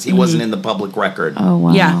records. He wasn't in the public record. Oh,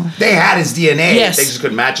 wow. Yeah. They had his DNA. Yes. They just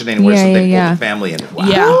couldn't match it anywhere, Yeah, so they yeah, pulled the family in. Wow.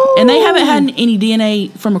 Yeah, and they haven't had any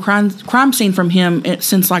DNA from a crime scene from him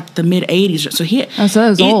since like the mid '80s. So so that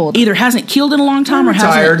was old. Either hasn't killed in a long time or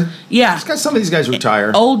Retired. hasn't. Yeah, Some of these guys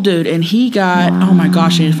retired. old dude, and he got. Oh my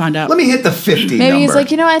gosh, I need to find out. Let me hit the 50 Maybe number. he's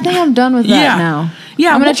like, I think I'm done with that Yeah. now.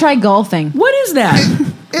 Yeah, I'm going to try golfing. What is that?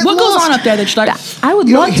 It What goes lost- on up there that you're like? I would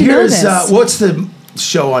You know, love to know here's, this. what's the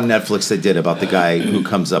show on Netflix they did about the guy who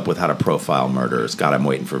comes up with how to profile murderers? God, I'm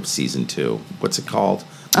waiting for season 2. What's it called?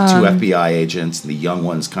 Two FBI agents, and the young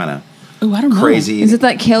one's kind of Oh, I don't know. crazy. Is it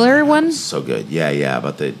that killer one? So good. Yeah,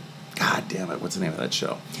 about the... God damn it, what's the name of that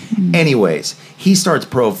show? Anyways, he starts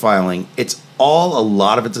profiling. It's a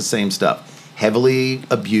lot of it's the same stuff. Heavily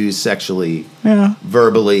abused sexually,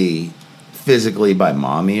 verbally, physically by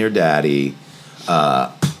mommy or daddy.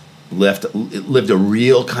 Lived a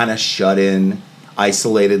real kind of shut-in,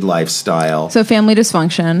 isolated lifestyle. So family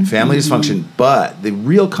dysfunction. Family dysfunction, but the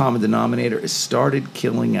real common denominator is started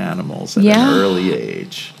killing animals at Yeah. an early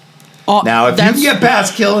age. Oh, Now, if you that's- can get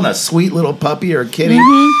past killing a sweet little puppy or a kitty,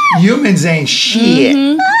 humans ain't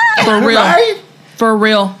shit. for real, Right? for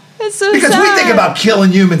real. It's so Because sad. we think about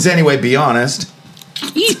killing humans anyway, be honest.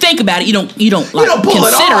 You think about it, you don't like don't pull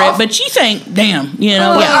it consider off. but you think, damn,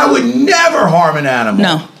 But I would never harm an animal.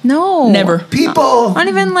 No, No. never. People, I don't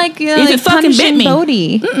even like, it like fucking bit punishing me.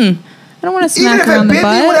 Bodhi. I don't want to even smack if her it on the bit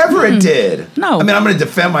butt. me, whatever it did. No. I mean, I'm going to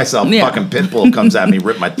defend myself. Yeah. Fucking pit bull comes at me,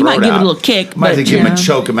 rip my throat might give it a out. little kick, Might have to but, give him yeah. and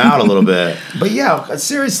choke him out a little bit. But yeah,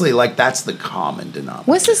 seriously, like that's the common denominator.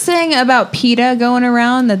 What's this thing about PETA going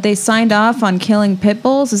around that they signed off on killing pit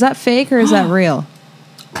bulls? Is that fake or is that real?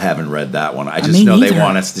 I haven't read that one. I just me know they neither.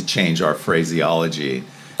 want us to change our phraseology.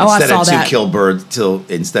 Oh, I instead saw of that.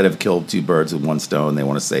 instead of kill two birds with one stone, they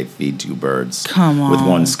want to say feed two birds Come with on.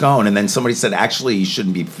 one scone. And then somebody said, actually, you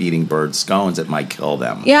shouldn't be feeding birds scones; it might kill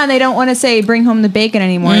them. Yeah, and they don't want to say bring home the bacon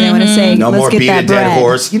anymore. They want to say No let's more get beat that a dead bread.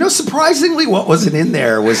 horse. You know, surprisingly, what wasn't in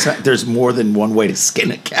there was there's more than one way to skin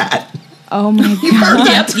a cat. Oh my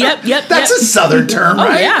god! Yep. That's a southern term, Oh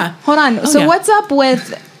right? yeah. Hold on. So yeah. what's up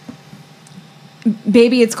with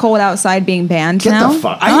 "Baby It's Cold Outside" being banned Get now? the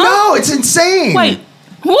fuck. I know it's insane. Wait,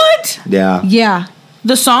 what? Yeah. Yeah,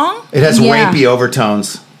 The song? It has Yeah. rapey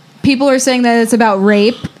overtones. people are saying that it's about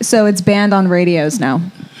rape, so it's banned on radios now.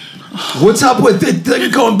 What's up with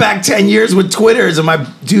going back 10 years with Twitters and my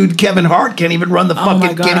dude Kevin Hart can't even run the Oh my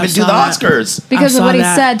fucking God, can't I even do saw the that. Oscars. Because I of saw what he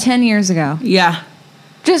that. said 10 years ago. Yeah.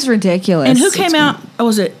 Just ridiculous. And who came out? Oh,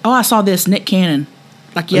 was it? Oh, I saw this. Nick Cannon.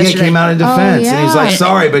 Like Yeah, yesterday. he came out in defense, yeah. and he's like,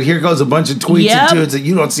 "Sorry, but here goes a bunch of tweets Yep. and tunes that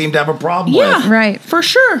you don't seem to have a problem Yeah. with." Right. For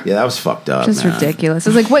sure. Yeah, that was fucked up. Just man. ridiculous.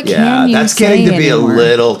 It's like, what Yeah, can you that's say getting to be anymore? a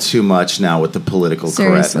little too much now with the political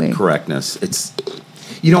Seriously. correctness. It's,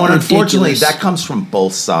 you know, and unfortunately, Ridiculous. that comes from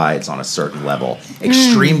both sides on a certain level.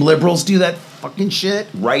 Extreme liberals do that fucking shit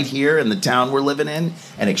right here in the town we're living in,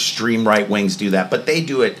 and extreme right wings do that, but they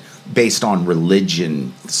do it based on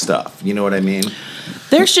religion stuff. You know what I mean?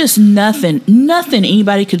 There's just nothing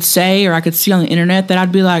anybody could say or I could see on the internet that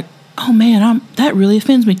I'd be like, oh man, that really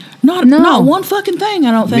offends me. Not one fucking thing.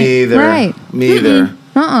 I don't think. Me either. Right. Me either.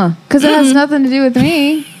 Because it has nothing to do with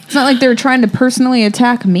me. It's not like they're trying to personally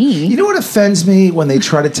attack me. You know what offends me? When they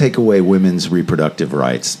try to take away women's reproductive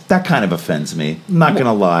rights. That kind of offends me. I'm not going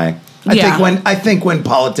to lie. I think when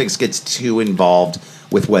politics gets too involved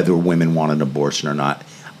with whether women want an abortion or not,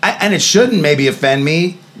 and it shouldn't maybe offend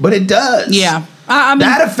me, but it does. Yeah. I mean,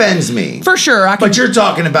 that offends me. For sure. But you're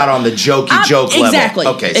talking about on the joke level. Exactly.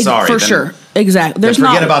 Okay, sorry. For sure. Exactly. Then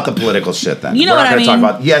forget about the political shit then. You know We're what not I going to mean?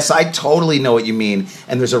 talk about. Yes, I totally know what you mean.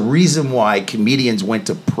 And there's a reason why comedians went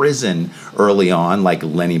to prison early on, like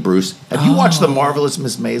Lenny Bruce. Have you watched The Marvelous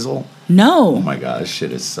Miss Maisel? No. Oh my god, this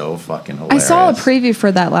shit is so fucking hilarious. I saw a preview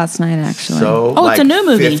for that last night, actually. So, it's a new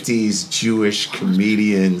movie. 50s Jewish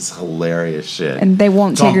comedians, hilarious shit. And they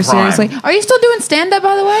won't It's take on her Prime. seriously. Are you still doing stand-up,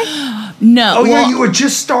 by the way? No. Oh yeah, you were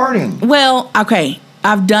just starting. Well, okay.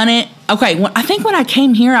 I've done it. Okay, I think when I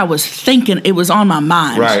came here, I was thinking it was on my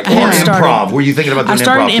mind. Right, I or hadn't started. improv. Were you thinking about doing I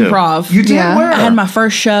started improv? improv. You did Yeah. where? I had my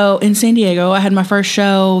first show in San Diego. I had my first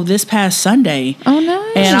show this past Sunday. Oh,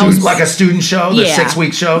 nice. And I was like a student show, the Yeah.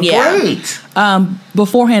 6-week show. Yeah. Great.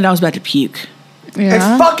 beforehand. I was about to puke. Yeah.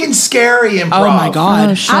 It's fucking scary improv. Oh my god!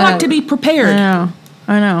 Oh, shut I like up. to be prepared.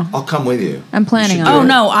 I know. I'll come with you. I'm planning You on should it. do Oh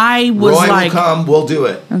no, I was Roy like will come. We'll do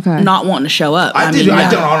it. Okay. not wanting to show up. I've mean, done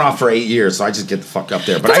yeah. on and off for 8 years, so I just get the fuck up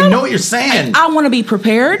there. But 'Cause I know what you're saying. I want to be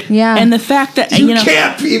prepared. Yeah. And the fact that you you know,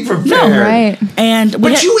 can't be prepared. No, Right. and we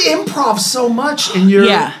But had- you improv so much in your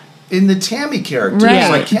Yeah. in the Tammy character. Right.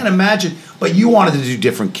 So I can't imagine. But you wanted to do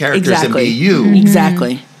different characters exactly and be you.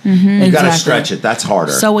 Exactly. You got to stretch it. That's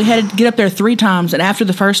harder. So we had to get up there 3 times, and after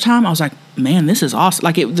the first time, I was like, "Man, this is awesome!"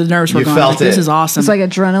 Like the nerves were You gone. felt Like, this it. is awesome. It's like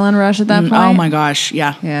adrenaline rush at that point. oh my gosh,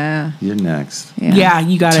 yeah, Yeah. You're next. yeah.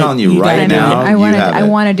 You got to. telling you right now, I you want to. have I it.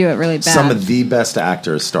 want to do it really bad. Some of the best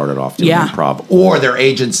actors started off doing Yeah. improv, or their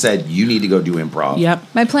agent said, "You need to go do improv." Yep.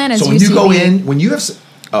 My plan is. So when UCB. you go in, when you have,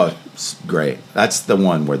 it's great. That's the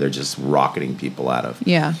one where they're just rocketing people out of.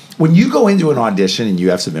 Yeah. When you go into an audition and you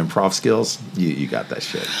have some improv skills, you got that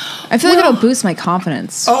shit. I feel like it'll boost my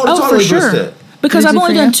confidence. Oh, Oh, totally for sure. boost it. Because Did I've you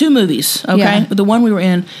only for done you? 2 movies, okay? Yeah. The one we were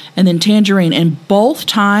in and then Tangerine. And both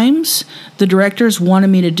times the directors wanted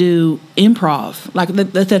me to do improv. Like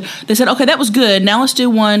they said, okay, that was good. Now let's do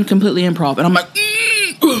one completely improv. And I'm like,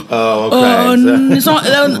 Oh, okay. it's not,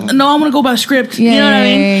 no, I want to go by script. Yeah, you know what I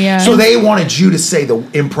mean? Yeah. So they wanted you to say the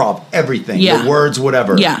improv everything, Yeah. the words,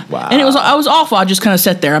 whatever. Yeah. Wow. And I was awful. I just kind of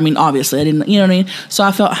sat there. I mean, obviously I didn't, you know what I mean? So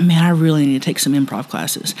I felt, man, I really need to take some improv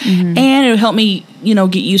classes. Mm-hmm. And it would help me,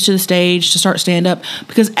 get used to the stage, to start stand up.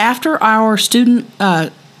 Because after our student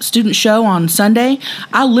show on Sunday,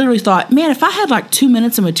 I literally thought, man, if I had like 2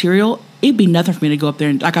 minutes of material, it'd be nothing for me to go up there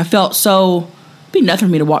and I felt so, it'd be nothing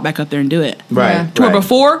for me to walk back up there and do it. Right. Yeah. To where right.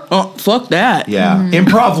 before, fuck that. Yeah.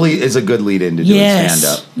 Improv is a good lead in to doing Yes.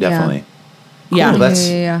 stand up. Definitely. Yeah. Cool.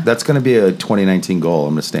 Yeah. That's going to be a 2019 goal.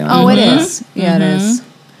 I'm going to stay on Oh, it. it is. Yeah, it is.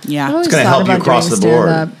 Yeah. I've always It's going to thought help you about across the doing board.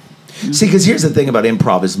 stand-up. See, because here's the thing about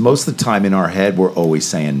improv is most of the time in our head, we're always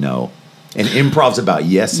saying no. And improv's about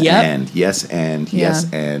yes Yep. and, yes and, yes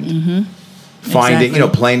Yeah. and. Mm-hmm. Finding,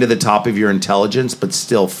 Exactly. playing to the top of your intelligence, but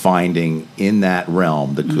still finding in that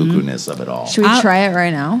realm the cuckoo-ness of it all. Should we try it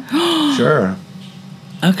right now? Sure.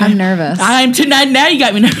 Okay. I'm nervous. I'm too, now you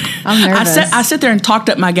got me nervous. I'm nervous. I sit there and talked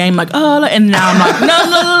up my game like, and now I'm like,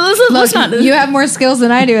 no, let's not do this. You have more skills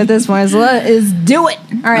than I do at this point. Is do it.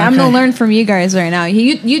 All right, I'm Okay. gonna learn from you guys right now.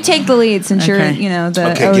 You take the lead since Okay. you're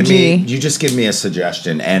the Okay, OG. give me a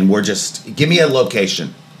suggestion, and give me a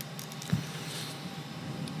location.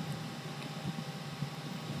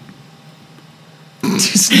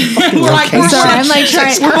 Just fucking We're like, location. Sorry, I'm like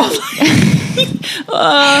trying.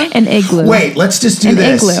 An igloo. Wait, let's just do An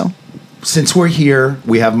this. igloo. Since we're here,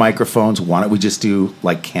 we have microphones. Why don't we just do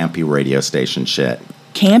like campy radio station shit?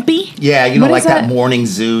 Campy? Yeah, What like is that that? morning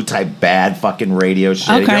zoo type bad fucking radio shit.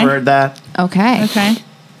 Okay. You ever heard that? Okay. Okay.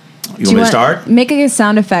 You want me to start? Make a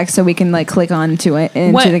sound effect so we can like click onto it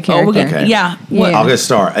into What? the character. Okay. Yeah. Yeah. I'll get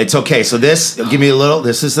start. It's okay. So give me a little.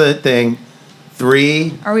 This is the thing.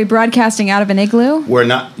 3. Are we broadcasting out of an igloo? We're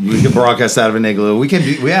not. We can broadcast out of an igloo. We can.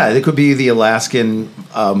 It could be the Alaskan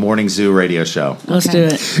Morning Zoo radio show. Let's do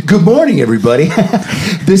it. Good morning, everybody.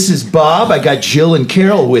 This is Bob. I got Jill and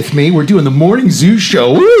Carol with me. We're doing the Morning Zoo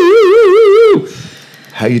show. Woo!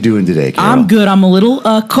 How you doing today, Carol? I'm good. I'm a little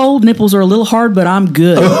cold. Nipples are a little hard, but I'm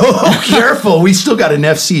good. Oh, careful. We still got an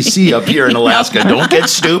FCC up here in Alaska. Don't get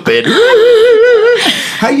stupid.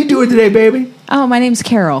 How you doing today, baby? Oh, my name's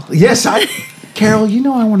Carol. Yes, Carol, you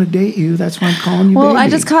know I want to date you. That's why I'm calling you Well, baby. I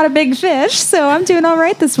just caught a big fish, so I'm doing all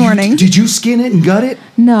right this morning. Did you skin it and gut it?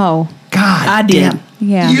 No. God, I did. damn.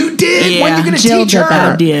 Yeah. You did? Yeah. When are you going to Jill teach did her?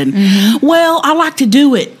 that. I did. Well, I like to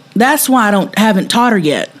do it. That's why I haven't taught her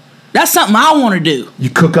yet. That's something I want to do. You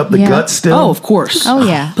cook up the Yeah. gut still? Oh, of course. Oh,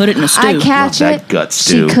 yeah. Put it in a stew. I catch Love it. that gut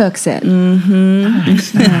stew. She cooks it.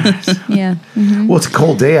 Yeah. Well, it's a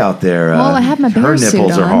cold day out there. Well, I have my bear Her suit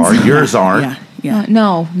nipples are on, hard. so- Yours aren't. Yeah. Yeah.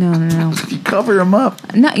 No. You cover them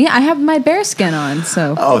up. No, yeah, I have my bear skin on,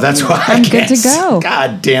 so. Oh, that's why I I'm good can't to go.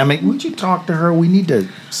 God damn it. Would you talk to her? We need to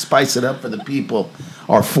spice it up for the people,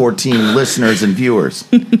 our 14 listeners and viewers.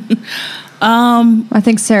 I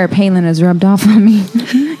think Sarah Palin has rubbed off on me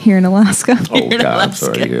here in Alaska. Oh, God, I'm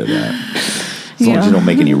sorry to hear that. As long as you don't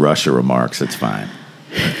make any Russia remarks, it's fine.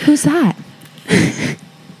 Who's that?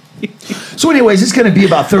 So anyways, it's going to be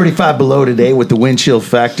about 35 below today with the wind chill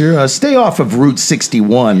factor. Stay off of Route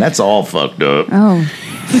 61. That's all fucked up. Oh,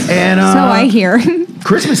 And so I hear.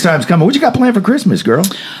 Christmas time's coming. What you got planned for Christmas, girl?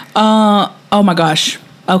 Oh my gosh.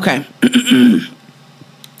 Okay.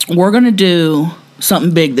 We're gonna do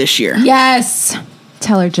something big this year. Yes.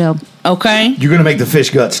 Tell her, Jill. Okay. You're going to make the fish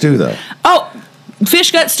gut stew, though. Oh,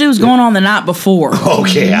 fish gut stew's going on the night before.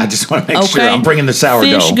 Okay, I just want to make Okay. sure. I'm bringing the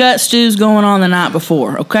sourdough. Fish gut stew's going on the night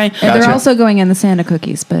before. Okay. And they're Gotcha. also going in the Santa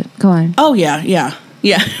cookies, but go on. Oh yeah.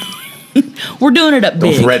 We're doing it up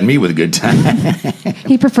Don't big. threaten me with a good time.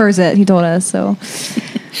 He prefers it, he told us, so.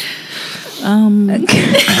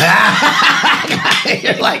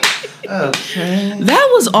 You're like, okay. That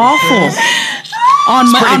was awful on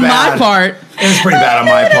pretty my bad. part. It was pretty bad on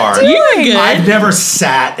my part. You were good. I've never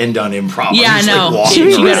sat and done improv. Yeah, I'm just, I know. Like, walking Should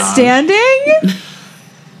we be around. standing?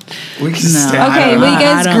 We can stand. I Okay, don't will know. you I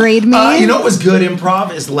guys don't- grade me? You know what was good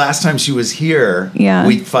improv is the last time she was here. Yeah.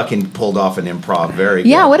 We fucking pulled off an improv very good.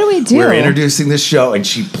 Yeah, what do we do? We were introducing this show and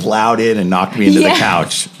she plowed in and knocked me into the Yeah.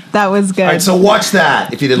 couch. That was good. All right, so watch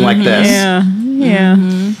that if you didn't like this. yeah.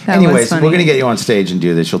 That was Anyways, funny. we're gonna get you on stage and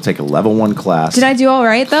do this. You'll take a level 1 class. Did I do all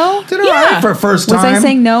right, though? Did all Yeah. right for a first Was time. I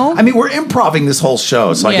saying no? I mean, we're improving this whole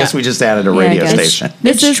show, so I Yeah. guess we just added a Yeah, I radio guess. station.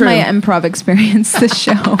 This It's is true. my improv experience, this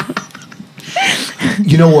show.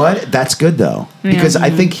 You know what? That's good though, because I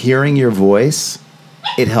think hearing your voice,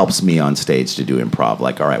 it helps me on stage to do improv.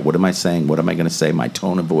 Like, all right, what am I saying? What am I going to say? My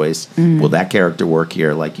tone of voice. Will that character work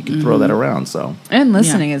here? Like, you can throw that around. So And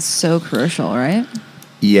listening is so crucial, right?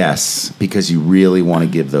 yes, because you really want to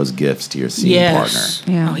give those gifts to your scene Yes.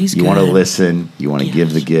 partner. Yeah. Oh, he's You good. want to listen. You want to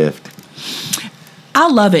give the gift. I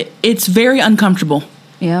love it. It's very uncomfortable.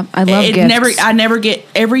 Yeah, I love It gifts. I never get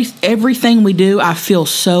everything we do. I feel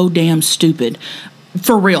so damn stupid,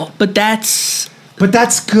 for real. But that's But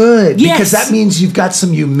that's good Yes. because that means you've got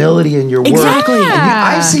some humility in your work. Exactly. And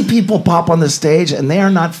Yeah. I see people pop on the stage and they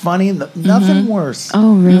are not funny. Nothing worse.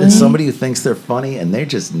 Oh, really? Than somebody who thinks they're funny and they're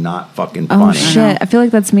just not fucking Oh, funny. shit. I feel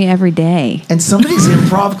like that's me every day. And some of these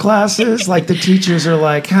improv classes, like the teachers are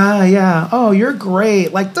like, yeah, oh, you're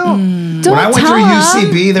great. Like, don't. Don't When I went tell through 'em.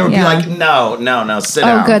 UCB, they would be Yeah. like, no, sit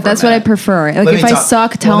down. Oh, good. for a That's what I minute. prefer. Like, Let if me I talk-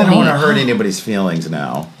 suck, tell well, me. I don't want to hurt anybody's feelings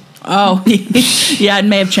now. oh yeah, it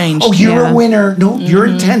may have changed. Oh, you're Yeah. a winner. No, you're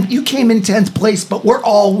in 10th. You came in 10th place, but we're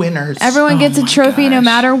all winners. Everyone gets a trophy no gosh.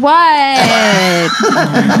 matter what.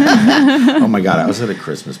 Oh my God, I was at a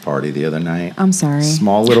Christmas party the other night. I'm sorry.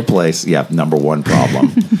 Small little place. Yeah, number one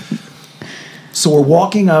problem. So we're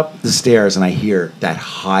walking up the stairs and I hear that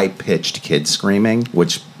high pitched kid screaming,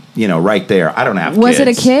 which, you know, right there, I don't have Was it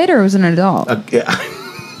a kids. kid or was it an adult?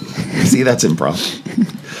 See, that's improv.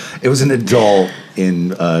 It was an adult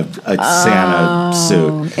in a Santa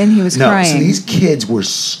suit. and he was So crying. these kids were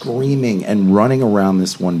screaming and running around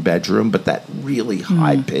this one bedroom, but that really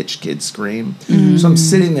high-pitched kid scream. So I'm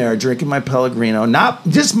sitting there drinking my Pellegrino, not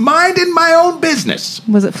just minding my own business.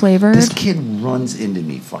 Was it flavored? This kid runs into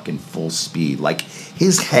me fucking full speed. Like,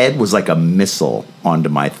 his head was like a missile onto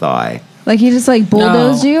my thigh. Like he just like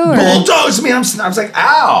bulldozed No. you? Or? Bulldozed me. I was like,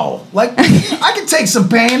 ow. Like, I can take some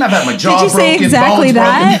pain. I've had my jaw Did you say broken, exactly bones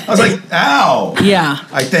that? broken. I was like, ow. Yeah.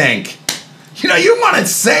 I think. You know, you want to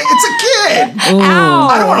say it's a kid. Ow.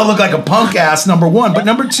 I don't want to look like a punk ass, number one. But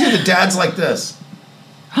number two, the dad's like this.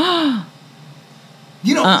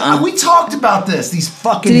 You know, we talked about this. These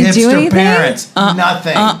fucking Did he do hipster anything? parents.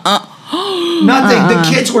 Nothing. Nothing. The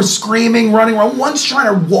kids were screaming, running around. One's trying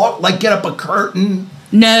to walk, like get up a curtain.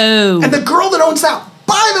 No. And the girl that owns that,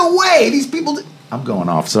 by the way, these people, I'm going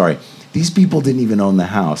off, sorry. These people didn't even own the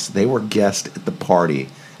house. They were guests at the party.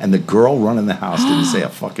 And the girl running the house didn't say a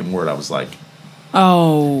fucking word. I was like,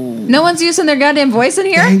 oh. No one's using their goddamn voice in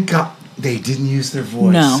here? thank God they didn't use their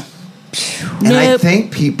voice. No. And I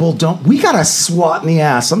think people don't, we got a swat in the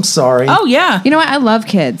ass. I'm sorry. Oh, yeah. You know what? I love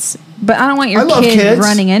kids, but I don't want I your love kid kids.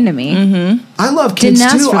 running into me. Mm-hmm. I love kids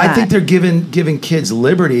Didn't ask too. for I that. think they're giving kids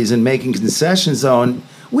liberties and making concessions on.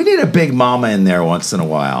 We need a big mama in there once in a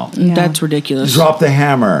while. Yeah. That's ridiculous. Drop the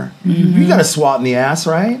hammer. You got a swat in the ass,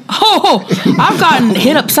 right? Oh, I've gotten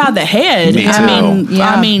hit upside the head. Me too.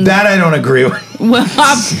 I mean, That I don't agree with. well,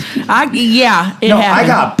 yeah, it No, happened. I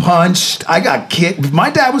got punched. I got kicked. My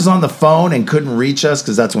dad was on the phone and couldn't reach us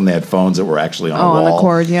because that's when they had phones that were actually on the wall. on the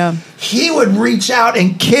cord, yeah. He would reach out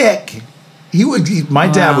and kick. My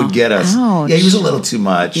dad would get us. Ouch. Yeah, he was a little too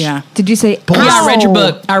much. Yeah. Did you say, Pull- Yeah, I read your ow?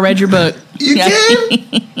 book. I read your book. You Yeah.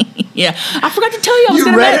 did? Yeah. I forgot to tell you I was You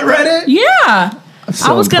gonna read it? Yeah. I'm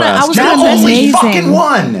so I was gonna impressed. I You're was the gonna only amazing. fucking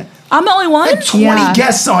one. I'm the only one? Had 20 Yeah.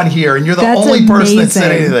 guests on here, and you're the That's only person that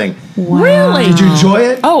said amazing. anything. Wow. Really? Did you enjoy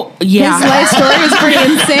it? Oh, yeah. His life story is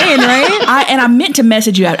pretty insane, right? I meant to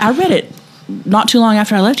message you. I read it not too long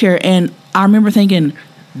after I left here, and I remember thinking,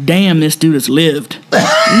 damn, this dude has lived.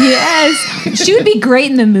 Yes. She would be great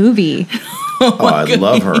in the movie. Oh, I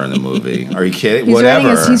love her in the movie. Are you kidding? He's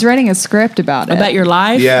Whatever. He's writing a script about it. About your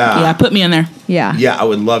life? Yeah. Yeah, put me in there. Yeah. Yeah, I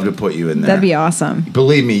would love to put you in there. That'd be awesome.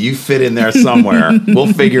 Believe me, you fit in there somewhere.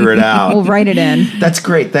 We'll figure it out. We'll write it in. That's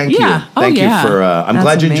great. Thank Yeah. you. Oh, Thank yeah. you for. I'm That's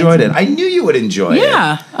glad you enjoyed it. amazing. I knew you would enjoy it.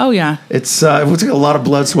 Yeah. Oh, yeah. It's it was a lot of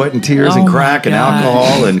blood, sweat, and tears, Oh and my crack, and gosh.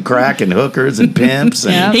 alcohol, and crack, and hookers, and pimps,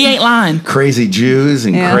 and Yeah. He ain't lying. crazy Jews,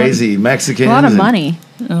 and Yeah. crazy Mexicans. A lot of and money.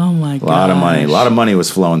 Oh, my God. A lot of money. A lot of money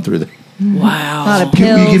was flowing through the. Wow. A lot of Will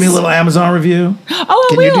you give me a pills. little Amazon review? Oh,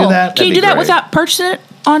 I Can you will. do that? Can you That'd do be that great. without purchasing it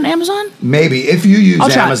on Amazon? Maybe if you use I'll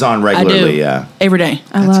try. Amazon I do. regularly. Yeah. Every day.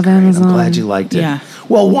 I That's love great. Amazon. I'm glad you liked it. Yeah.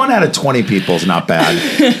 Well, 1 out of 20 people is not bad.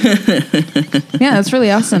 Yeah, that's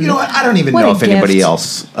really awesome. You know what? I don't even What know a if anybody gift.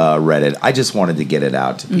 else read it. I just wanted to get it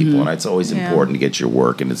out to people, and it's always Yeah. important to get your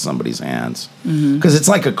work into somebody's hands because it's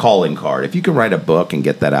like a calling card. If you can write a book and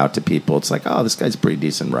get that out to people, it's like, oh, this guy's a pretty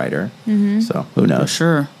decent writer. So who knows?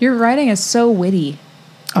 Sure. Your writing is so witty.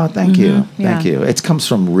 Oh, thank you, thank Yeah. you. It comes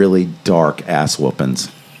from really dark ass whoopings.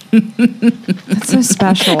 That's so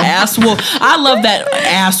special. Ass whoop. I love that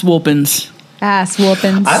ass whoopings. Ass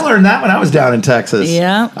whoopings. I learned that when I was down in Texas.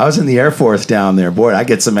 Yeah. I was in the Air Force down there. Boy, I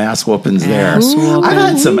get some ass whoopings there. Ass whoopings. I've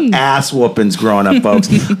had some ass whoopings growing up, folks.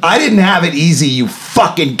 I didn't have it easy, you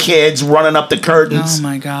fucking kids running up the curtains. Oh,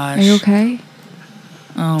 my gosh. Are you okay?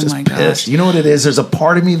 Oh, Just my pissed. gosh. You know what it is? There's a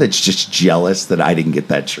part of me that's just jealous that I didn't get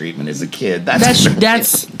that treatment as a kid. That's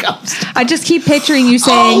I just keep picturing you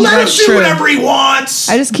saying. Oh, let him That's do true. whatever he wants.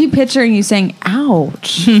 I just keep picturing you saying,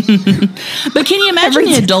 "Ouch." But can you imagine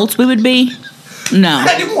the adults we would be? No.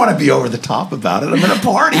 I didn't want to be over the top about it. I'm at a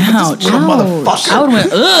party. But Ouch. this little Ouch. motherfucker I would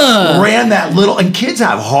have went, ugh. ran that little. And kids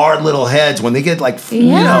have hard little heads when they get like, you know,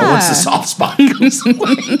 Yeah. once the soft spot goes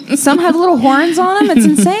away. Some have little horns on them. It's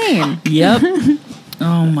insane. Yep.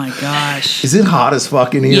 Oh, my gosh. Is it hot as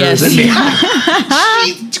fuck in here? Yes. Is it?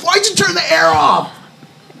 Jeez, why'd you turn the air off?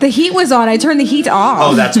 The heat was on. I turned the heat off.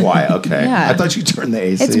 Oh, that's why. Okay. Yeah. I thought you turned the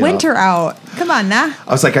AC It's off. winter out. Come on, now.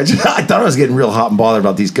 I was like, I thought I was getting real hot and bothered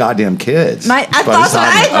about these goddamn kids. I But thought it's what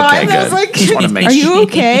not- I thought. Okay, And I was good. like, Just wanna make "Are you sure.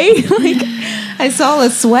 okay?" Like, I saw a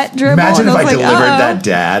sweat dribble. Imagine and if I was like, delivered "Uh-oh." that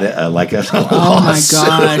dad like a Oh, my lawsuit.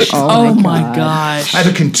 gosh. Oh, Oh, my my gosh. I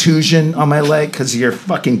have a contusion on my leg because of your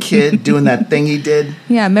fucking kid doing that thing he did.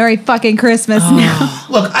 Yeah, Merry fucking Christmas Oh. now.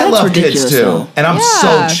 Look, I That's love kids ridiculous, too, though. and I'm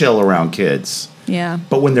Yeah. so chill around kids. Yeah.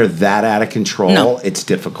 But when they're that out of control, No. it's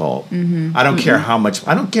difficult. I don't care how much.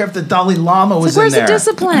 I don't care if the Dalai Lama was It's like, where's in there. the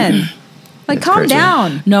discipline? Like, It's calm crazy.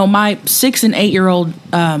 down. No, my 6 and 8 year old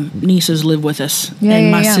nieces live with us, Yeah, and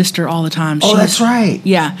yeah, my yeah. sister all the time. Oh, She's- that's right.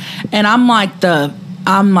 Yeah, and I'm like the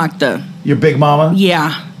Your big mama.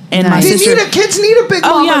 yeah, and my Nice. sister. Kids need a big Oh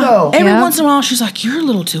mama yeah. though. Every Yeah. once in a while, she's like, "You're a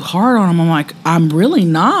little too hard on him." I'm like, "I'm really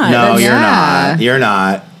not." No, you're Yeah. not. You're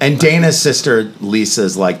not. And Dana's sister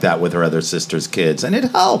Lisa's like that with her other sister's kids, and it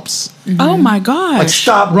helps. Oh my gosh. Like,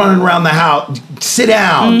 stop running around the house. Sit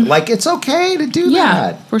down. Like, it's okay to do Yeah,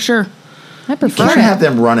 that. for sure. I You prefer can't it. have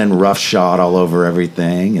them running roughshod all over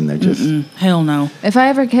everything, and they're just. Hell no. If I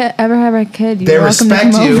ever have a kid, They you're welcome to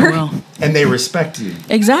respect come you, over. Well, and they respect you.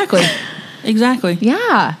 exactly. Exactly.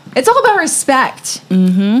 Yeah, it's all about respect.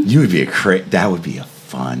 You would be that would be a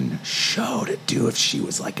fun show to do if she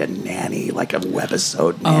was like a nanny, like a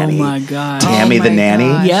webisode nanny. Oh my God. Tammy the nanny.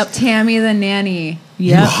 gosh. Yep. Tammy the nanny.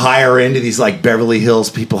 You hire into these like Beverly Hills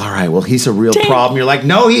people. All right, well, he's a real problem. You're like,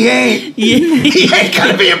 no, he ain't. Yeah. He ain't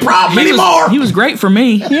gonna be a problem anymore. He was great for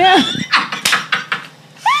me. Yeah.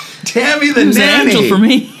 Tammy the He was an nanny. angel for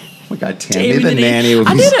me. Oh my God, Tammy the nanny.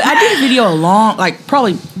 I did a video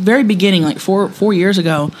probably very beginning, like four years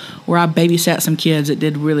ago, where I babysat some kids. It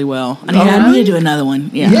did really well. I need to do another one.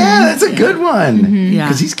 Yeah, that's a good one. Mm-hmm. Yeah,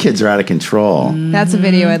 because these kids are out of control. That's a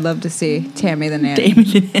video I'd love to see. Tammy the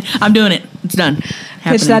nanny. I'm doing it. It's done.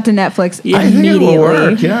 Pitch that to Netflix Yeah. I think it immediately. will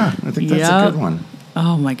work. Yeah, I think that's a good one.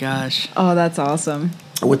 Oh my gosh. Oh, that's awesome.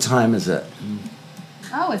 What time is it?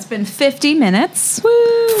 Oh, it's been 50 minutes.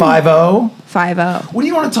 5:00. 5:00. What do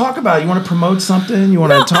you want to talk about? You want to promote something? You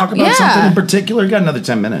want to talk about yeah. something in particular? You got another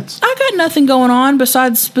 10 minutes. I got nothing going on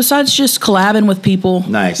besides just collabing with people.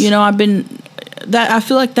 Nice. I've been I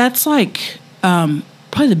feel like that's like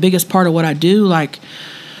probably the biggest part of what I do. Like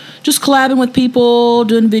just collabing with people,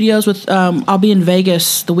 doing videos with. I'll be in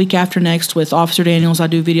Vegas the week after next with Officer Daniels. I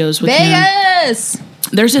do videos with him. Vegas.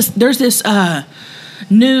 There's this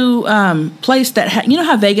new place that you know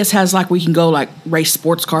how Vegas has like where you can go like race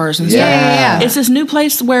sports cars and stuff. Yeah. It's this new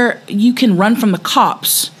place where you can run from the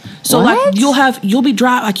cops. So What? like you'll be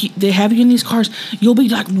driving like they have you in these cars. You'll be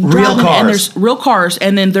like driving cars. and there's real cars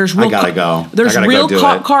and then there's real I gotta go. There's I gotta real go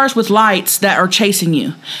do it. cars with lights that are chasing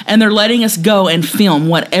you and they're letting us go and film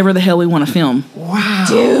whatever the hell we want to film. Wow.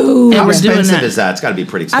 Dude. How we're doing expensive that. is that? It's got to be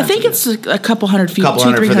pretty I expensive. think it's a couple $100 feet, Couple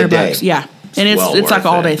hundred for the day. $200-$300. Yeah. And it's well like worth an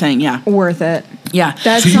all day it. thing. Yeah. Worth it. Yeah.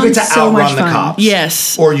 That So you get sounds to so much outrun the fun. cops.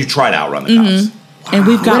 Yes. Or you try to outrun the cops. And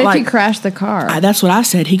we've got What if like you crash the car? that's what I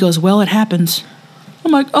said. He goes, well, it happens.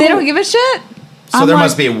 I'm like, oh, They don't give a shit. So I'm there like-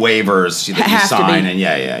 must be waivers that you Have to sign, be. and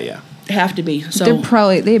yeah. have to be. So They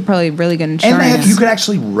have probably really good And insurance. you could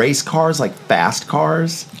actually race cars, like fast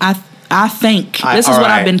cars. I think this is all what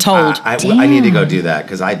right. I've been told. I need to go do that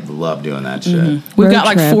because I love doing that shit. We've Road got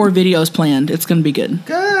like trip. 4 videos planned. It's going to be good.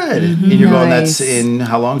 Good. And you're going. That's Nice. in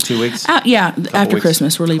how long? 2 weeks. Yeah, after weeks.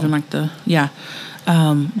 Christmas we're leaving like the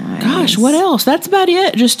Nice. Gosh, what else? That's about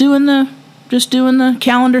it. Just doing the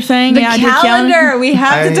calendar thing. The I did calendar. We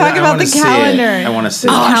have to talk about wanna the see it. calendar. I want to see.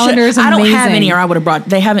 The it. calendar is I don't have amazing. any, or I would have brought.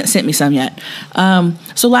 They haven't sent me some yet.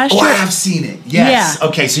 So last Oh, year, I have seen it. Yes. Yeah.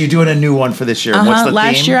 Okay, so you're doing a new one for this year. What's the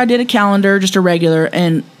last theme? year I did a calendar, just a regular,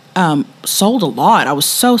 and sold a lot. I was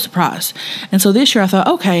so surprised. And so this year I thought,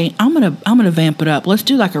 okay, I'm gonna vamp it up. Let's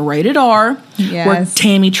do like a rated R, where Yes.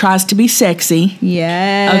 Tammy tries to be sexy.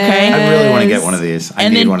 Yes. Okay. I really want to get one of these. I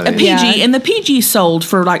And need then one of a these. PG, Yeah. and the PG sold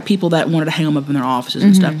for like people that wanted to hang them up in their offices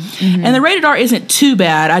and stuff. And the rated R isn't too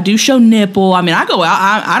bad. I do show nipple. I mean, I go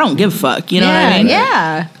out. I don't give a fuck. You know what I mean?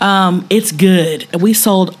 Yeah. It's good. We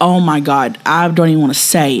sold. Oh my god, I don't even want to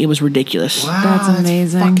say. It was ridiculous. Wow, That's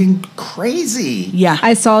amazing. fucking crazy. Yeah.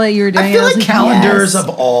 I saw that you were doing I it. feel was like calendars yes. of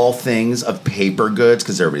all things of paper goods,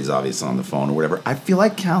 because everybody's obviously on the phone or whatever. I feel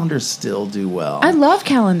like calendars still do well. I love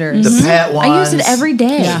calendars. the pet ones. I use it every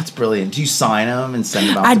day. Yeah, it's brilliant. Do you sign them and send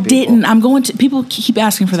them out? I to people? didn't. I'm going to. People keep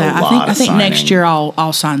asking for It's a that. lot I of think next signing. year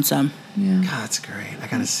I'll sign some. Yeah. God, that's great. I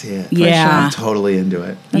gotta see it. Yeah. I'm totally into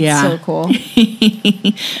it. That's Yeah. so cool. And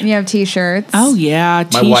you have t-shirts. Oh yeah, My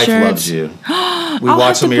t-shirts. wife loves you. We I'll watch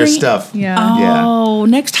have some to of your bring- stuff. Yeah. Yeah. Oh,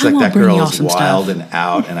 next It's time like I'll that bring girl y'all is some wild stuff. and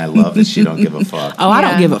out, and I love that she don't give a fuck. Oh, I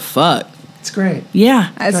don't Yeah. give a fuck. It's great. Yeah,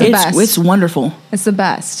 It's the best. It's wonderful. It's the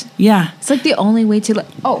best. Yeah. It's like the only way to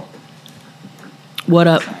What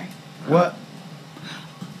up? What?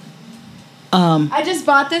 I just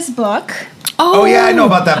bought this book. Oh, yeah, I know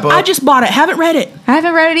about that book. I just bought it. Haven't read it. I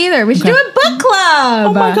haven't read it either. We should Okay. do a book club.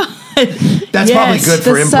 Oh my god. That's probably Yes. good The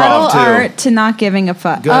for subtle improv too. art to not giving a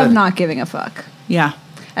fuck. Good. Of not giving a fuck. Yeah.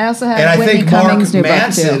 I also have And I Whitney think Cummings' Mark new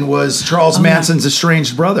Manson book too. was Charles Manson's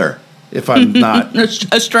estranged brother. If I'm not,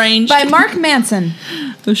 Estranged. By Mark Manson.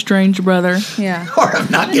 Estranged brother. Yeah. or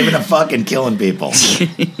I'm not giving a fuck and killing people.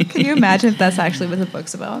 Can you imagine if that's actually what the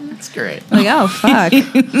book's about? That's great. Like, oh fuck.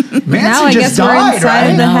 Manson Now I just guess we're died, inside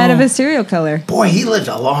right? of the head No. of a serial killer. Boy, he lived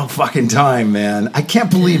a long fucking time, man. I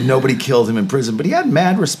can't believe nobody killed him in prison, but he had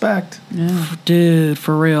mad respect. Dude,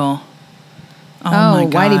 for real. Oh, my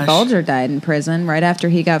Whitey gosh. Bulger died in prison right after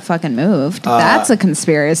he got fucking moved. That's a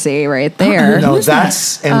conspiracy right Who there. No, is that?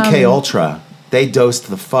 that's MK Ultra. They dosed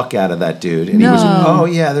the fuck out of that dude, and he was. No. Oh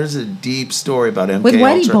yeah, there's a deep story about MK With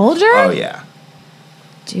Whitey Ultra. Bulger? Oh yeah,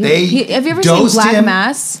 Dude, They have you ever seen dosed Black him.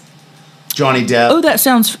 Mass? Johnny Depp. Oh, that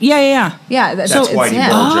sounds. Yeah. Yeah, that's it's Whitey him.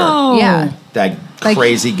 Bulger. Oh. Yeah. That Like,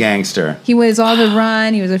 crazy gangster. he was on the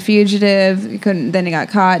run. He was a fugitive. He couldn't. Then he got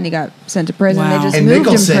caught and he got sent to prison. Wow. They just And moved him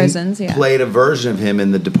Nicholson prisons. Yeah. played a version of him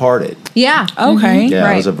in The Departed. Yeah. Okay. Yeah,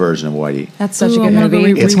 Right. it was a version of Whitey. That's such Ooh, a I'm good gonna go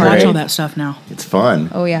movie. It's rewatch great. all that stuff now. It's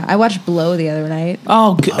fun. Oh yeah, I watched Blow the other night.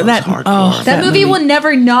 Oh, Blow's that hardcore. That movie will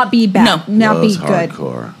never not be bad. No. Not Blows be good.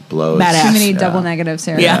 hardcore. Blows. Badass. Too many Yeah. double negatives,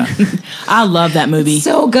 Sarah. Yeah, I love that movie.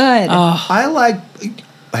 So good. I like.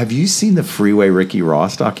 Have you seen the Freeway Ricky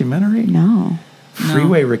Ross documentary? No.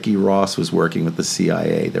 Freeway Ricky Ross was working with the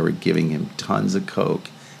CIA. They were giving him tons of coke,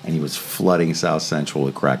 and he was flooding South Central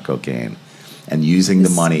with crack cocaine, and using the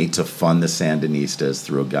money to fund the Sandinistas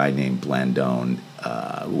through a guy named Blandone,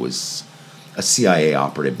 who was a CIA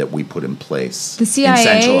operative that we put in place The CIA in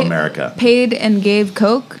Central America. paid and gave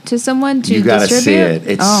coke to someone to You got to distribute. see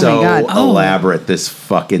it. It's oh so my God. elaborate, this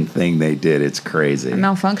fucking thing they did. It's crazy.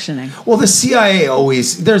 Malfunctioning. Well, the CIA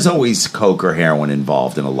there's always coke or heroin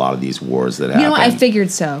involved in a lot of these wars that happen. You know what? I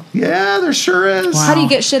figured so. Yeah, there sure is. How do you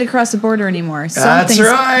get shit across the border anymore? That's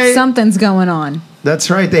right. Something's going on. That's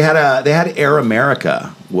right. They had Air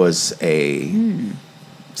America was a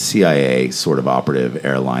CIA sort of operative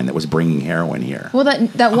airline that was bringing heroin here. Well,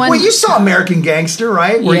 that one. Well, you saw American Gangster,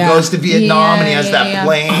 right? Where Yeah. he goes to Vietnam and he has that Yeah.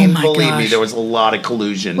 plane. Oh my Believe me, gosh. there was a lot of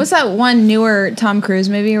collusion. What's that one newer Tom Cruise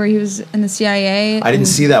movie where he was in the CIA? I didn't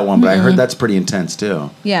see that one, but I heard that's pretty intense too.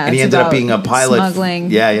 Yeah, and he it's ended up about being a pilot. smuggling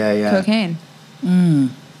Yeah. cocaine.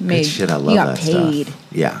 Good shit. I love he got that paid. stuff.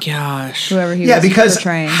 Yeah. Gosh. Whoever he Yeah, was because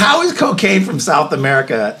portraying. how is cocaine from South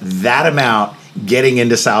America that amount getting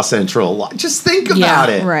into South Central? Just think about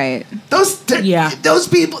it. Right. Those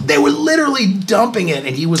people, they were literally dumping it,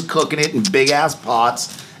 and he was cooking it in big ass pots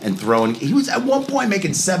and throwing. He was at one point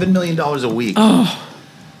making $7 million a week. Oh,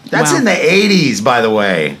 That's wow. in the 80s, by the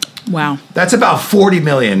way. Wow. That's about 40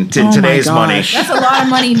 million to Oh my today's money. gosh. That's a lot of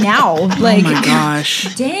money now. Like, Oh my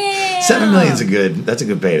gosh. damn. 7 million's that's a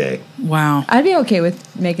good payday. Wow. I'd be okay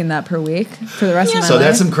with making that per week for the rest of my So life.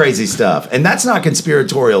 that's some crazy stuff, and that's not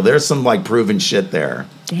conspiratorial. There's some like proven shit there.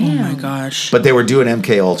 Damn. Oh my gosh. But they were doing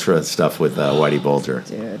MK Ultra stuff with Whitey Bulger.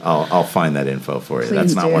 Dude. I'll find that info for you. Please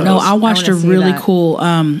That's not do. one of No, those. I watched I a wanna see really that. cool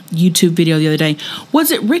YouTube video the other day. Was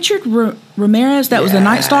it Richard Ramirez that was the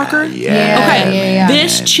Night Stalker? Yeah. Okay. yeah.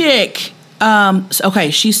 This chick, okay,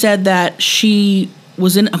 she said that she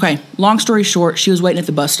was in, okay, long story short, she was waiting at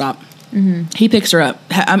the bus stop. Mm-hmm. He picks her up.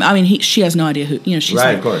 I mean, she has no idea who, she's Right,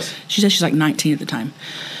 like, of course. She said she's like 19 at the time.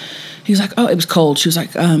 He's like, oh, it was cold. She was like,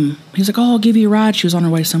 he's like, oh, I'll give you a ride. She was on her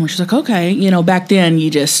way somewhere. She's like, okay. Back then you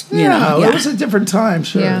just, it was a different time,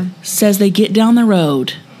 sure. Yeah. Says they get down the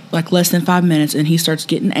road like less than 5 minutes and he starts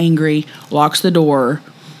getting angry, locks the door,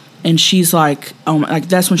 and she's like, oh my, like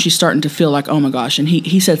that's when she's starting to feel like, oh my gosh. And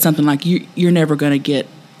he said something like, you're never going to get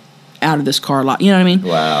out of this car lot. You know what I mean?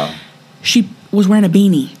 Wow. She was wearing a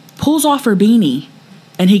beanie, pulls off her beanie,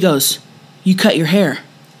 and he goes, you cut your hair.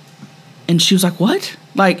 And she was like, what?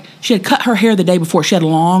 Like, she had cut her hair the day before. She had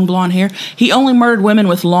long blonde hair. He only murdered women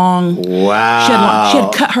with long. Wow. She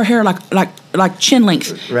had cut her hair like chin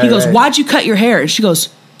length. Right, He goes, right. why'd you cut your hair? And she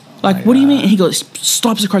goes, like, what do you mean? And he goes,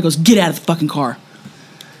 stops the car, goes, get out of the fucking car.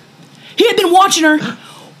 He had been watching her.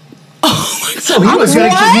 So he was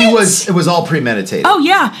What? it was all premeditated. Oh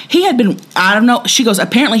yeah, he had been. I don't know. She goes,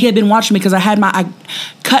 apparently he had been watching me because I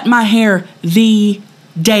cut my hair the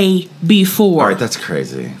day before. All right, that's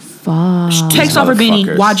crazy. Fuck. She takes off her beanie.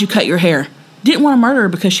 Motherfuckers. Why'd you cut your hair? Didn't want to murder her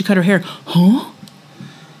because she cut her hair. Huh?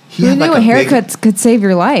 He Who had knew like a big- haircut could save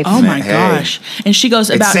your life? Oh my Hey. gosh! And she goes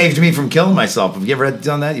It about. saved me from killing myself. Have you ever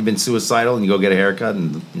done that? You've been suicidal and you go get a haircut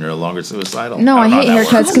and you're no longer suicidal? No, I don't know hate how that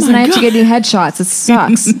haircuts works. because Oh then my I have to God. get new headshots. It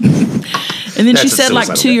sucks. And then she That's a said, like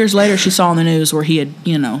suicidal 2 bit. years later, she saw on the news where he had,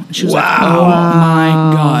 she was like, Wow. "Oh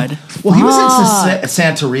my god!" Well, he was in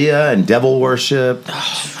Santeria and Devil Worship.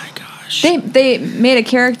 Oh my gosh! they made a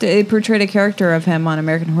character. They portrayed a character of him on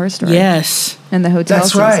American Horror Story. Yes. in the hotel.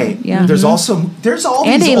 That's season. right. Yeah. There's all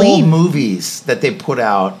And these Aileen. old movies that they put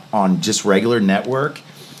out on just regular network.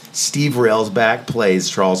 Steve Railsback plays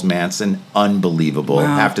Charles Manson. Unbelievable.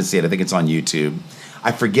 Wow. Have to see it. I think it's on YouTube.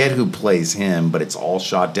 I forget who plays him, but it's all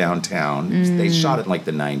shot downtown. They shot it in like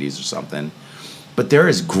the 90s or something. But there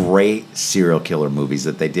is great serial killer movies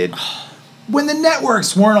that they did. When the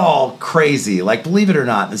networks weren't all crazy, like believe it or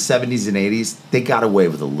not, in the 70s and 80s, they got away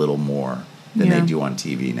with a little more than Yeah. they do on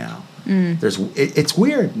TV now. It's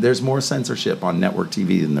weird. There's more censorship on network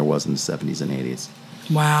TV than there was in the 70s and 80s.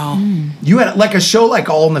 Wow. You had like a show like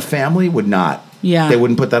All in the Family would not. Yeah. They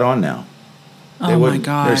wouldn't put that on now. They Oh my wouldn't.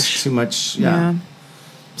 gosh. There's too much Yeah.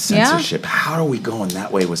 censorship. How are we going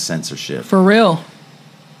that way with censorship? For real.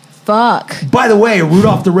 Fuck. By the way,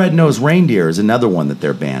 Rudolph the Red-Nosed Reindeer is another one that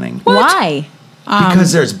they're banning. Why?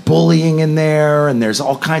 Because there's bullying in there, and there's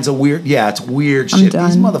all kinds of weird. Yeah, it's weird shit. done.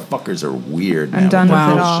 These motherfuckers are weird. Man, I'm done with with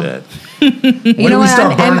that it all. Shit. When do we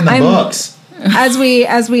start burning the books? As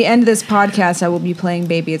we end this podcast, I will be playing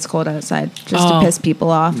 "Baby It's Cold Outside" just to piss people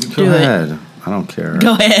off. Go ahead. I don't care.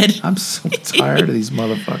 Go ahead. I'm so tired of these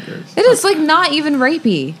motherfuckers. It is like not even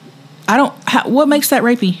rapey. I don't. What makes that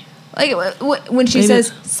rapey? Like when she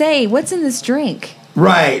says, "Say, what's in this drink?"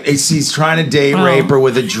 Right. He's trying to date rape her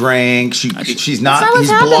with a drink. She's not. not what's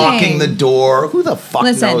He's blocking happening. the door. Who the fuck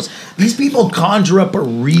Listen. knows? These people conjure up a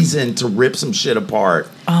reason to rip some shit apart.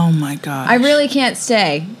 Oh my god. I really can't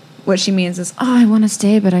stay. What she means is, "Oh, I want to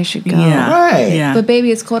stay, but I should go." Yeah. Right. Yeah. But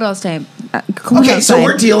baby, it's cold outside. Okay, so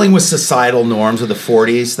we're dealing with societal norms of the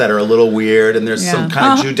 40s that are a little weird, and there's some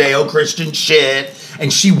kind of Judeo-Christian shit,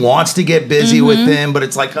 and she wants to get busy with him, but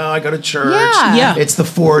it's like, oh, I go to church. Yeah. It's the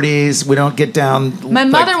 40s. We don't get down. My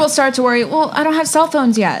mother will start to worry. Well, I don't have cell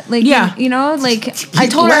phones yet. Like, Yeah. you know, like I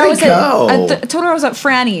told her Let I it was go. told her I was at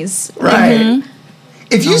Franny's. Right.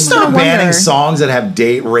 If you start God. banning Wonder. songs that have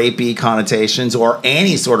date rapey connotations or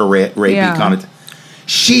any sort of rapey connotation,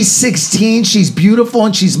 she's 16, she's beautiful,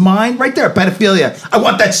 and she's mine. Right there, pedophilia. I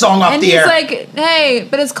want that song off And the he's air. like, "Hey,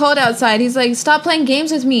 but it's cold outside." He's like, "Stop playing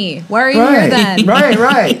games with me. Why are you here then?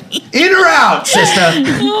 right. In or out, sister.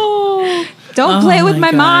 Don't play with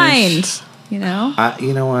my my gosh. mind." You know.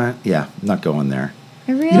 You know what? Yeah, I'm not going there.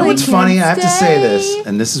 I really You know what's can't funny? I have to say stay. this,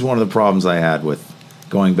 and this is one of the problems I had with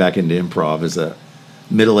going back into improv as a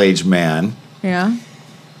middle-aged man. Yeah.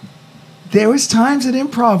 There was times at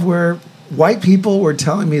improv where white people were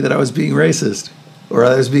telling me that I was being racist or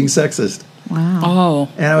I was being sexist. Wow. Oh.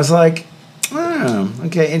 And I was like, oh,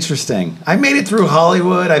 okay, interesting. I made it through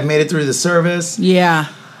Hollywood. I've made it through the service. Yeah.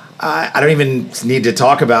 I don't even need to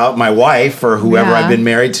talk about my wife or whoever Yeah. I've been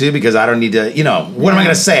married to because I don't need to, what am I going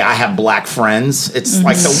to say? I have black friends. It's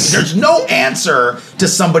like, there's no answer to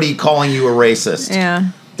somebody calling you a racist. Yeah.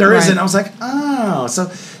 There Right. not I was like, oh. So,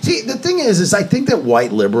 see, the thing is I think that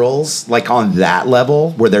white liberals, like on that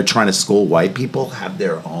level, where they're trying to school white people, have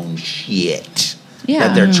their own shit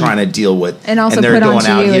that they're trying to deal with. And also they're put going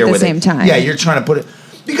onto out you here at the with same it. time. Yeah, you're trying to put it.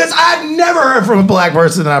 Because I've never heard from a black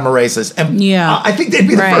person that I'm a racist. And I think they'd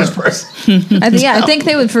be the Right. first person. I think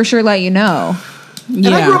they would for sure let you know. And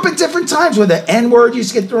I grew up at different times where the N word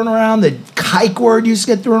used to get thrown around, the kike word used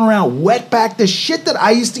to get thrown around, wetback, the shit that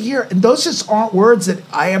I used to hear. And those just aren't words that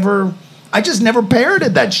I just never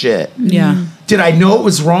parroted that shit. Yeah. Did I know it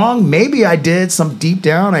was wrong? Maybe I did. Some deep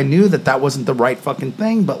down, I knew that wasn't the right fucking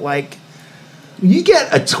thing. But like, you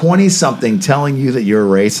get a 20-something telling you that you're a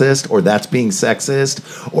racist or that's being sexist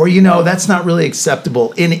or, that's not really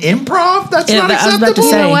acceptable. In improv, that's not I was acceptable. about to You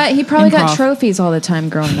say, know what? He probably got improv. trophies all the time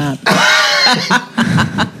growing up.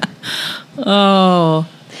 Oh.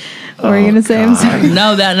 What were you gonna say? I'm sorry.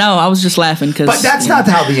 No, I was just laughing because. But that's not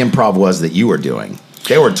how the improv was that you were doing.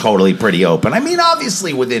 They were totally pretty open. I mean,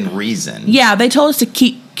 obviously within reason. Yeah, they told us to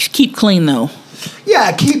keep clean though.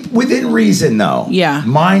 Yeah, keep within reason though. Yeah.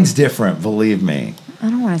 Mine's different, believe me. I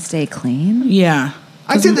don't want to stay clean. Yeah.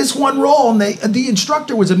 I did this one role and the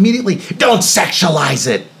instructor was immediately, don't sexualize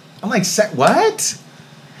it. I'm like, what?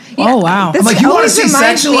 Oh wow. I'm like, you want to see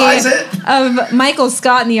reminds me sexualize it? Of Michael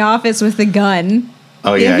Scott in The Office with the gun.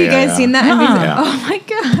 Oh, yeah, Have you yeah, guys yeah. seen that? Yeah. Oh my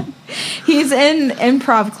god. He's in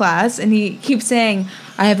improv class and he keeps saying,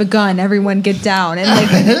 "I have a gun, everyone get down." And like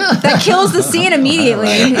that kills the scene immediately.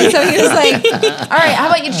 And so he was like, "All right, how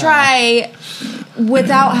about you try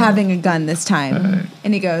without having a gun this time?"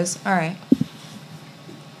 And he goes, "All right.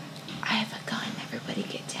 I have a gun, everybody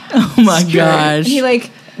get down." Oh my gosh. He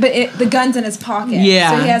the gun's in his pocket.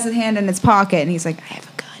 Yeah. So he has his hand in his pocket and he's like, "I have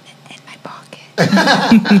a gun in my pocket."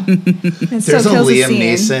 It There's a still kills the Liam scene.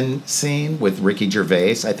 Neeson scene with Ricky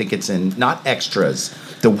Gervais. I think it's in, not Extras,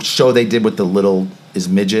 the show they did with the little, is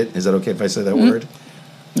midget. Is that okay if I say that word?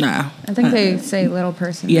 No. I think they say little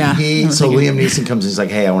person. Yeah. So Liam Neeson comes in, he's like,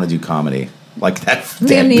 hey, I want to do comedy. Like that.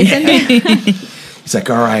 Liam Neeson. He's like,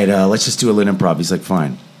 all right, let's just do a little improv. He's like,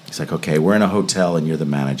 fine. He's like, okay, we're in a hotel and you're the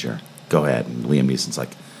manager. Go ahead. And Liam Neeson's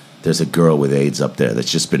like, there's a girl with AIDS up there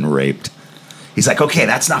that's just been raped. He's like, okay,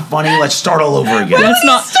 that's not funny. Let's start all over again. That's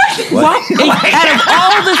not. What? Out of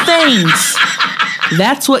all the things,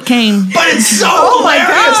 that's what came. But it's so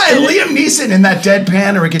hilarious. And Liam Neeson in that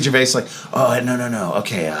deadpan and Ricky Gervais like, oh, no.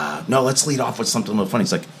 Okay, no, let's lead off with something a little funny.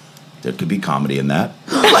 He's like, there could be comedy in that.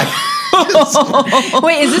 Like,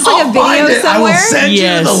 Wait, is this like I'll a video find it. I somewhere? will send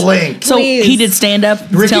you the link. So Please. he did stand up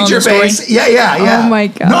Ricky telling the Gervais. story. Yeah. Oh my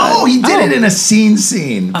God. No, he did it in a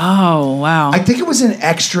scene. Oh wow. I think it was in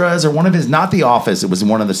Extras or one of his, not The Office. It was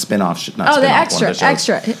one of the spin-off. Oh, the extra.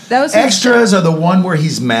 That was Extras are the one where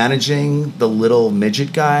he's managing the little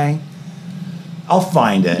midget guy. I'll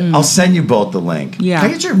find it. I'll send you both the link. Yeah. Can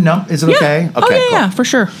I get your number? Is it okay? Okay. Oh, yeah, cool. yeah, for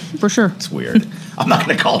sure. It's weird. I'm not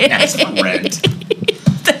going to call and ask for rent.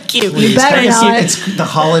 Thank you. Please. better not. It's the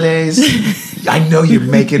holidays. I know you're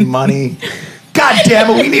making money. God damn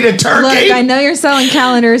it, we need a turkey. Look, I know you're selling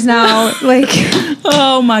calendars now. Like,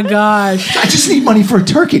 Oh my gosh. I just need money for a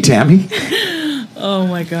turkey, Tammy. Oh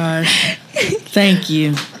my gosh. Thank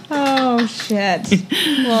you. oh shit.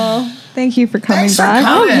 Well, thank you for coming Thanks for back.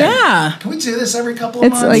 coming. Oh yeah. Can we do this every couple of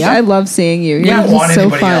It's months? like Yeah. I love seeing you. we You're don't just want so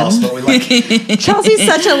anybody fun. else, but we like. Chelsea's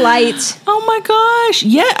such a light. Oh my gosh.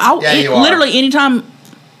 Yeah. Yeah, you are. Literally anytime.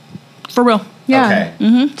 For real. Yeah.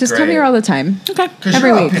 Okay. Just come Great. here all the time. Okay. Because Every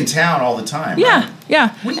you're week. up in town all the time. Yeah. Right?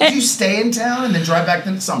 Yeah. What do you stay in town and then drive back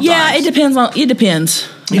then sometimes? Yeah. It depends.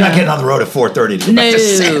 You're not getting on the road at 4:30 to go back to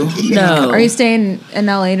San Diego. No. Are you staying in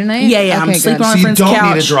LA tonight? Yeah, yeah. I'm Okay, sleeping good. on So a you friend's don't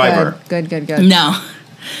couch. need a driver. Good.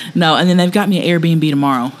 No. And then they've got me an Airbnb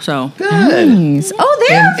tomorrow. So. Good. Nice. Oh,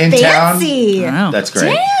 they're In town? fancy. Wow. That's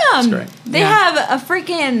great. Damn. That's great. They Yeah. have a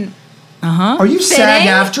freaking. Are you Fitting?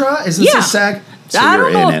 SAG-AFTRA? Is this Yeah. a SAG? So I you're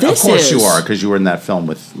don't know in if it. this Of course you is. are, because you were in that film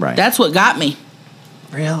with right. That's what got me.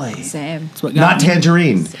 really Same. That's what got not me.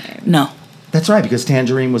 Tangerine. No. That's right, because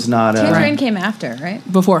Tangerine was not. Tangerine came after, right?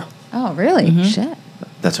 Before. Oh, really? Shit.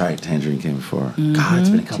 That's right. Tangerine came before. God, it's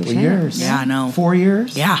been a couple of Touche. years. Yeah, I know. 4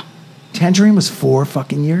 years. Yeah. Tangerine was 4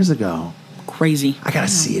 fucking years ago. Crazy. I gotta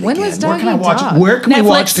see it When again. was Where can I Dog Eat watch? Dog? Where can we Netflix.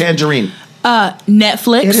 watch Tangerine?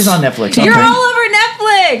 Netflix. It is on Netflix. You're Okay. all over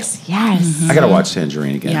Netflix. Yes. I gotta watch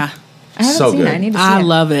Tangerine again. Yeah. I haven't So seen good. it. I need to see I it.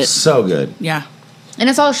 love it. So good. Yeah. And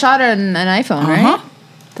it's all shot on an iPhone, Uh-huh. right?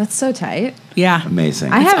 That's so tight. Yeah.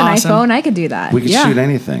 Amazing. I have an awesome. iPhone. I could do that. we could Yeah. shoot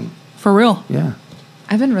anything. For real. Yeah.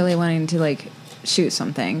 I've been really wanting to like shoot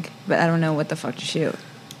something, but I don't know what the fuck to shoot.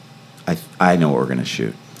 I know what we're gonna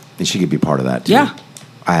shoot, and she could be part of that too. Yeah.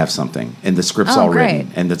 I have something, and the script's Oh, all written,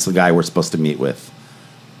 great. and it's the guy we're supposed to meet with.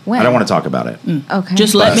 When? I don't want to talk about it, Okay.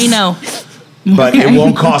 Just let But- me know. but it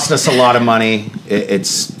won't cost us a lot of money.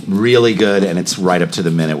 It's really good, and it's right up to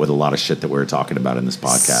the minute with a lot of shit that we were talking about in this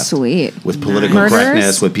podcast. Sweet. With political Murderers?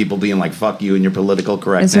 correctness, with people being like "fuck you" and your political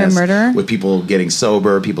correctness. there a murderer? With people getting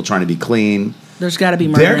sober, people trying to be clean. There's got to be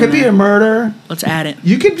murder. There could in be there. a murder. Let's add it.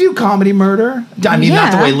 You could do comedy murder. I mean,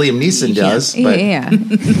 not the Yeah. way Liam Neeson does, but yeah.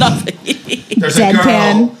 there's a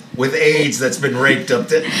Deadpan. girl with AIDS that's been raped up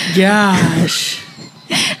to. Gosh.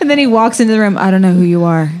 And then he walks into the room. I don't know who you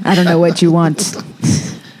are. I don't know what you want.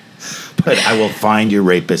 But I will find your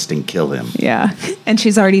rapist and kill him. Yeah. And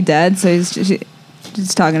she's already dead, so he's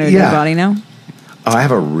just talking to her Yeah. dead body now. Oh, I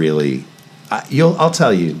have a really. I'll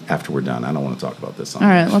tell you after we're done. I don't want to talk about this. On All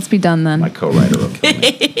right, let's be done then. My co-writer will kill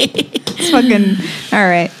me. It's fucking. All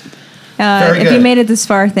right. Very If good. you made it this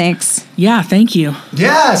far, thanks. Yeah, thank you.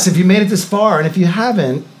 Yes, if you made it this far, and if you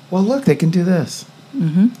haven't, well, look, they can do this.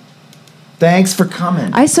 Mm-hmm. Thanks for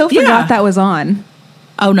coming. I so forgot Yeah. that was on.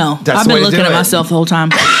 Oh, no. That's I've the way been to do looking at it. myself the whole time.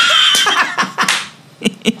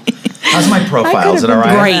 How's my profile? Is it all been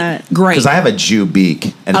right? doing Great. Great. Because I have a Jew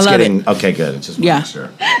beak, and I it's love getting okay. Good. It's just Yeah. making sure.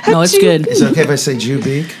 No, it's good. Is it okay if I say Jew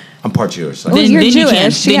beak? I'm part Jewish. So. Well, Then- you're then you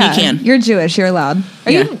Jewish. can. Then you yeah. can. You're Jewish. You're allowed.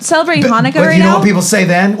 Are Yeah. you celebrating Hanukkah but right you know now? what people say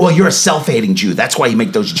then? Well, you're a self-hating Jew. That's why you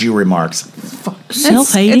make those Jew remarks.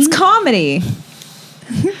 Self-hating? It's comedy.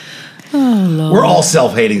 We're all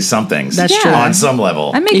self-hating some things. That's true. On some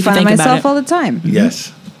level. I make If you fun of think about myself it. all the time.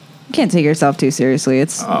 Yes. You can't take yourself too seriously.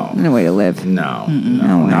 It's no way to live. No,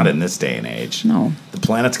 No way. not in this day and age. No. The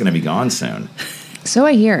planet's going to be gone soon. So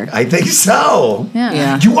I hear. I think so. Yeah.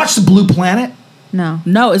 Yeah. Did you watch The Blue Planet? No.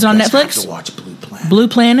 No, it's on You guys have Netflix. to watch Blue Planet. Blue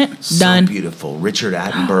Planet. So Done. beautiful. Richard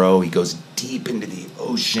Attenborough, he goes deep into the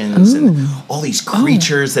oceans and all these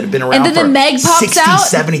creatures that have been around then for the Meg pops 60, out?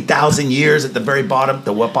 70,000 years at the very bottom.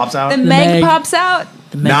 The what pops out? The The Meg Meg. pops out.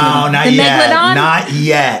 no, not The yet. Megalodon? Not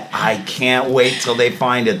yet. I can't wait till they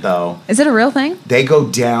find it though. Is it a real thing? They go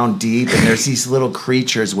down deep and there's these little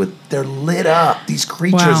creatures they're lit up. These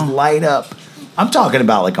creatures Wow. light up. I'm talking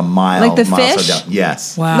about like a mile. Like the mile or so fish? down.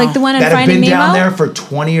 Yes. Wow. Like the one in That have Finding been Nemo? down there for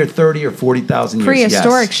 20 or 30 or 40,000 years.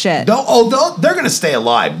 Prehistoric yes. shit. They're going to stay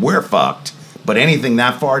alive. We're fucked. But anything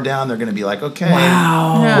that far down, they're going to be like, okay,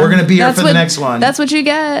 Wow. Yeah. we're going to be here That's for the what- next one. That's what you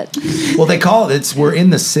get Well, they call it, we're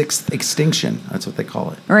in the 6th extinction. That's what they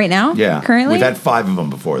call it. right now. Yeah. Currently. We've had 5 of them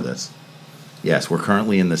before this. Yes, we're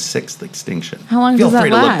currently in the 6th extinction. How long Feel does that free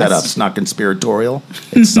to look that up. last? It's not conspiratorial.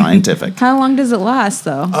 It's scientific. How long does it last,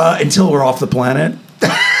 though? Until we're off the planet.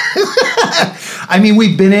 I mean,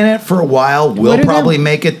 we've been in it for a while. What We'll are the- probably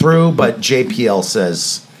make it through, but JPL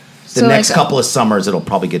says The next couple of summers, it'll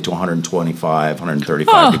probably get to 125,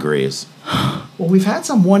 135 degrees. Well, we've had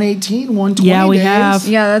some 118, 120 Yeah, we days. have.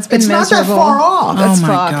 Yeah, that's been It's miserable. not that far off. That's Oh, my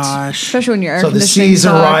fucked. gosh. Especially when your air So the conditioning seas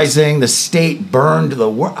are sucked. rising. The state burned the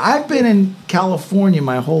world. I've been in California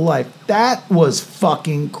my whole life. That was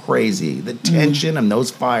fucking crazy. The tension and those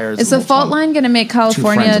fires. Is the fault line going to make friends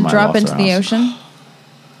California of mine drop lost into their the house. ocean?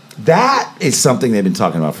 That is something they've been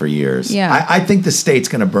talking about for years. Yeah. I think the state's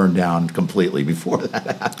going to burn down completely before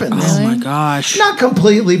that happens. Oh, my Really? gosh. Not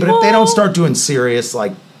completely, but if they don't start doing serious,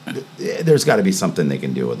 like, there's got to be something they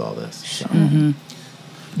can do with all this. So.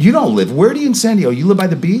 You don't live. Where do you in San Diego? You live by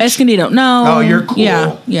the beach? Escondido. No. Oh, you're cool.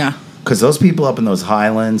 Yeah. Yeah. Because those people up in those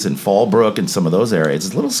highlands and Fallbrook and some of those areas,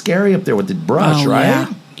 it's a little scary up there with the brush, Oh, right?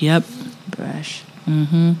 yeah. Yep. Brush.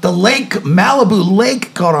 The lake, Malibu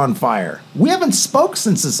Lake, caught on fire. We haven't spoke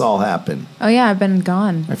since this all happened. Oh, yeah, I've been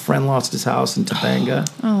gone. My friend lost his house in Topanga.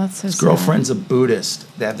 Oh, that's so His sad. girlfriend's a Buddhist.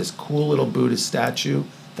 They have this cool little Buddhist statue.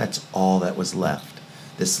 That's all that was left.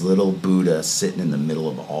 This little Buddha sitting in the middle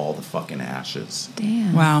of all the fucking ashes.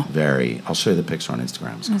 Damn. Wow. I'll show you the picture on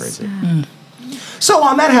Instagram. It's That's crazy. sad. So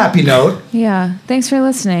on that happy note, Yeah. Thanks for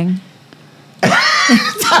listening.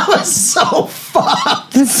 that was so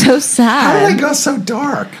fucked. That's so How sad. did I go so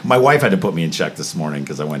dark? My wife had to put me in check this morning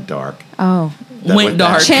because I went dark. Oh. Went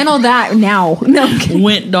dark. Channel that now. No, I'm kidding.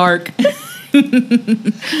 Went dark.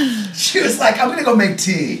 She was like, I'm going to go make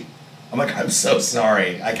tea. I'm like, I'm so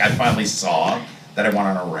sorry. Like, I finally saw that I went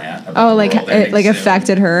on a rant. about Oh, the like world it ending like soon.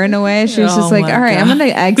 affected her in a way. She was Oh just like, my all right, I'm God. going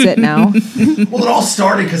to exit now. Well, it all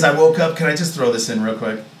started because I woke up. Can I just throw this in real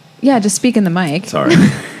quick? Yeah, just speak in the mic. Sorry.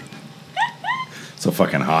 So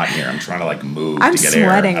fucking hot in here. I'm trying to like move I'm to get air.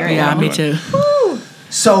 sweating I don't right know Yeah, what I'm me doing. too.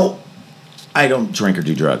 So, I don't drink or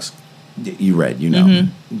do drugs. You read, you know.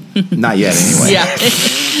 Not yet, anyway. Yeah.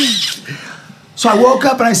 So I woke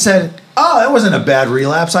up and I said, "Oh, that wasn't a bad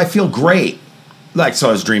relapse. I feel great." Like, so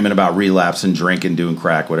I was dreaming about relapse and drinking, doing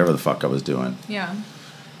crack, whatever the fuck I was doing. Yeah.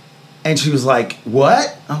 And she was like,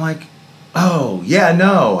 "What?" I'm like, "Oh, yeah,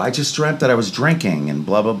 no. I just dreamt that I was drinking and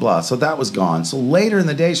blah, blah, blah." So that was gone. So later in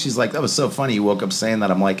the day, she's like, "That was so funny. You woke up saying that."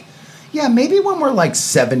 I'm like, "Yeah, maybe when we're like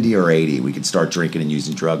 70 or 80, we could start drinking and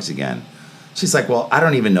using drugs again." She's like, "Well, I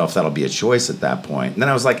don't even know if that'll be a choice at that point." And then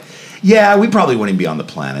I was like, "Yeah, we probably wouldn't be on the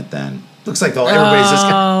planet then. Looks like everybody's just..."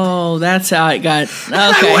 Oh, that's how it got. Okay.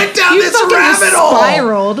 I went down You this fucking just rabbit hole.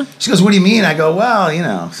 spiraled. She goes, "What do you mean?" I go, "Well, you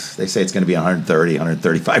know, they say it's going to be 130,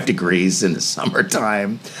 135 degrees in the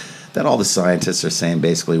summertime. That all the scientists are saying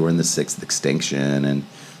basically we're in the sixth extinction and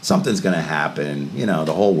something's going to happen. You know,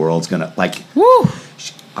 the whole world's going to, like..." Woo.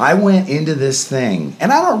 I went into this thing,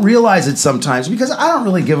 and I don't realize it sometimes because I don't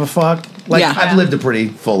really give a fuck. Like, Yeah. I've lived a pretty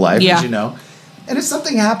full life, Yeah. as you know. And if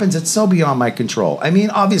something happens, it's so beyond my control. I mean,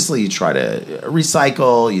 obviously, you try to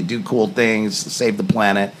recycle, you do cool things, save the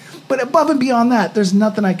planet. But above and beyond that, there's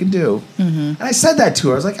nothing I can do. And I said that to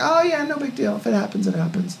her. I was like, "Oh, yeah, no big deal. If it happens, it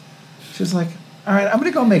happens." She was like, "All right, I'm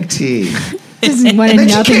going to go make tea." Just wanted And then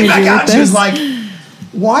she nothing came to back do out with and she was this. like,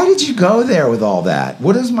 "Why did you go there with all that?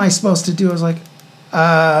 What am I supposed to do?" I was like,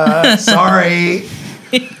 "Sorry."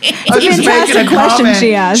 I was just fantastic making a question comment.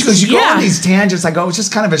 she asked. She goes, "You go Yeah. on these tangents." I go, "It's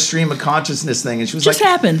just kind of a stream of consciousness thing." And she was Just like,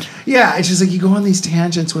 happened. "Yeah." And she's like, "You go on these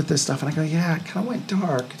tangents with this stuff." And I go, "Yeah, I kind of went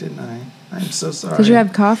dark, didn't I? I'm so sorry." Did you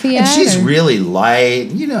have coffee And yet, she's or- really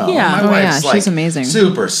light. You know, Yeah. my Oh, yeah, wife's she's like amazing.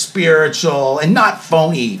 super spiritual and not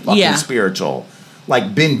phony fucking Yeah. spiritual.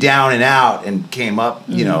 Like been down and out and came up,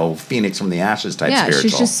 you know, Phoenix from the ashes type Yeah, spiritual.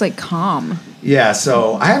 she's just like calm. Yeah,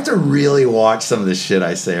 so I have to really watch some of the shit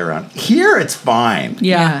I say around. Here, it's fine.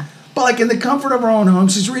 Yeah. But like in the comfort of our own home,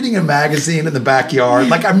 she's reading a magazine in the backyard.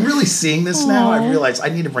 Like I'm really seeing this now. I realize I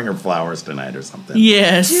need to bring her flowers tonight or something.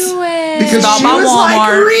 Yes. Do it. Because Stop she by was like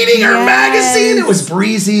Walmart. reading her Yes. magazine. It was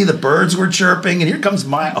breezy. The birds were chirping. And here comes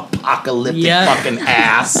my apocalyptic Yeah. fucking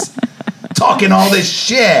ass talking all this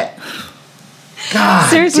shit. God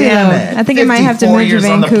Seriously, damn though, it. I think I might have to 54 move to years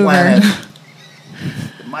on the Vancouver. planet.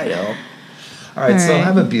 It might help. All right, All so right.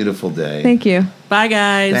 have a beautiful day. Thank you. Bye,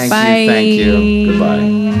 guys. Thank Bye. you. Thank you.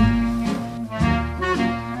 Goodbye.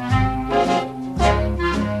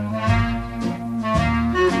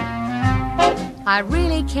 I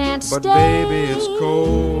really can't But stay. baby, it's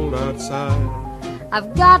cold outside.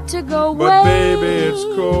 I've got to go away. But baby, it's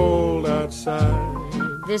cold outside.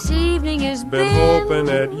 This evening has Been been hoping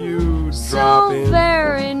that you'd so drop in.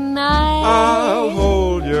 very nice. I'll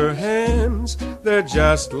hold your hands. They're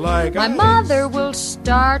just like My ice. mother will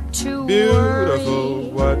start to Beautiful, worry,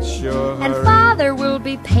 what's your and hurry? father will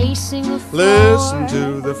be pacing the floor. Listen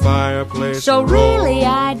to the fireplace So roar. really,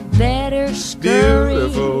 I'd better scurry.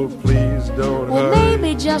 Beautiful, please don't Well, hurry.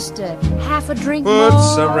 maybe just a half a drink Put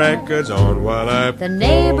more. some records on while I The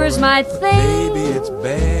neighbors might think, Baby, it's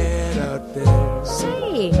bad out there.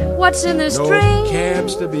 say, what's in this No drink?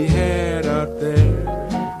 cabs to be had out there.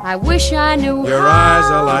 I wish I knew Your how eyes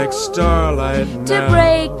are like starlight to now.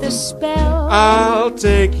 break the spell. I'll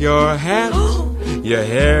take your hat. Your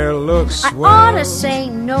hair looks I swell. ought to say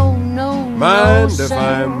no, no, no, Mind sir. if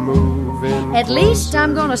I'm moving At least closer?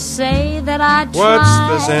 I'm gonna say that I tried. What's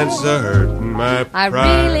the sense of hurting my I pride?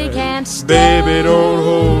 really can't stay. Baby, don't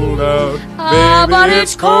hold out. Ah, Baby, but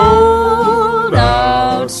it's cold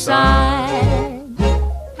outside.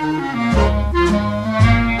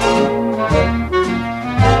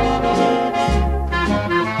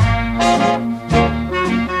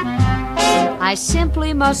 I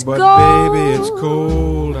simply must But go. baby, it's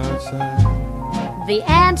cold outside. The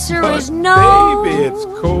answer But is no. baby, it's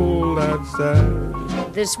cold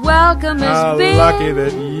outside. This welcome has How been lucky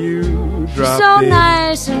that you dropped so in.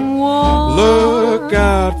 nice and warm. Look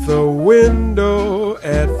out the window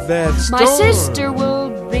at that storm. My sister will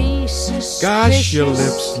be suspicious. Gosh, your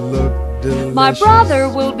lips look delicious. My brother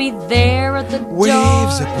will be there at the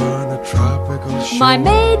Waves door. upon a tropical shore. My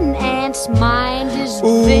maiden aunt's mind is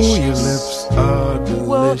Ooh, vicious. your lips are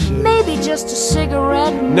Well, delicious. maybe just a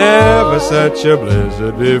cigarette more. Never such a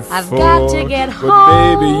blizzard before. I've got to get But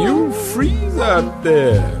home. baby, you freeze out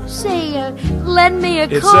there. Say, lend me a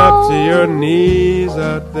It's comb. up to your knees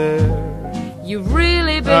out there. You've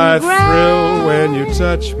really been I grand. thrill when you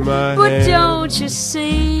touch my But hand. don't you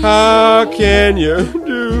see? How can you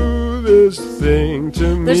do this thing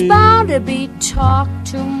to me? There's bound to be talk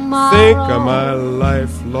tomorrow. Think of my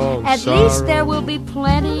lifelong At sorrow. least there will be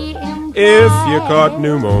plenty implied. If you caught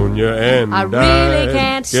pneumonia and I really died,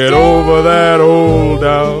 can't get stay. over that old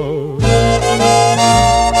doubt.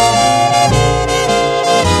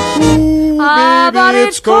 Ooh, Ah, baby, but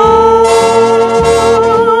it's cold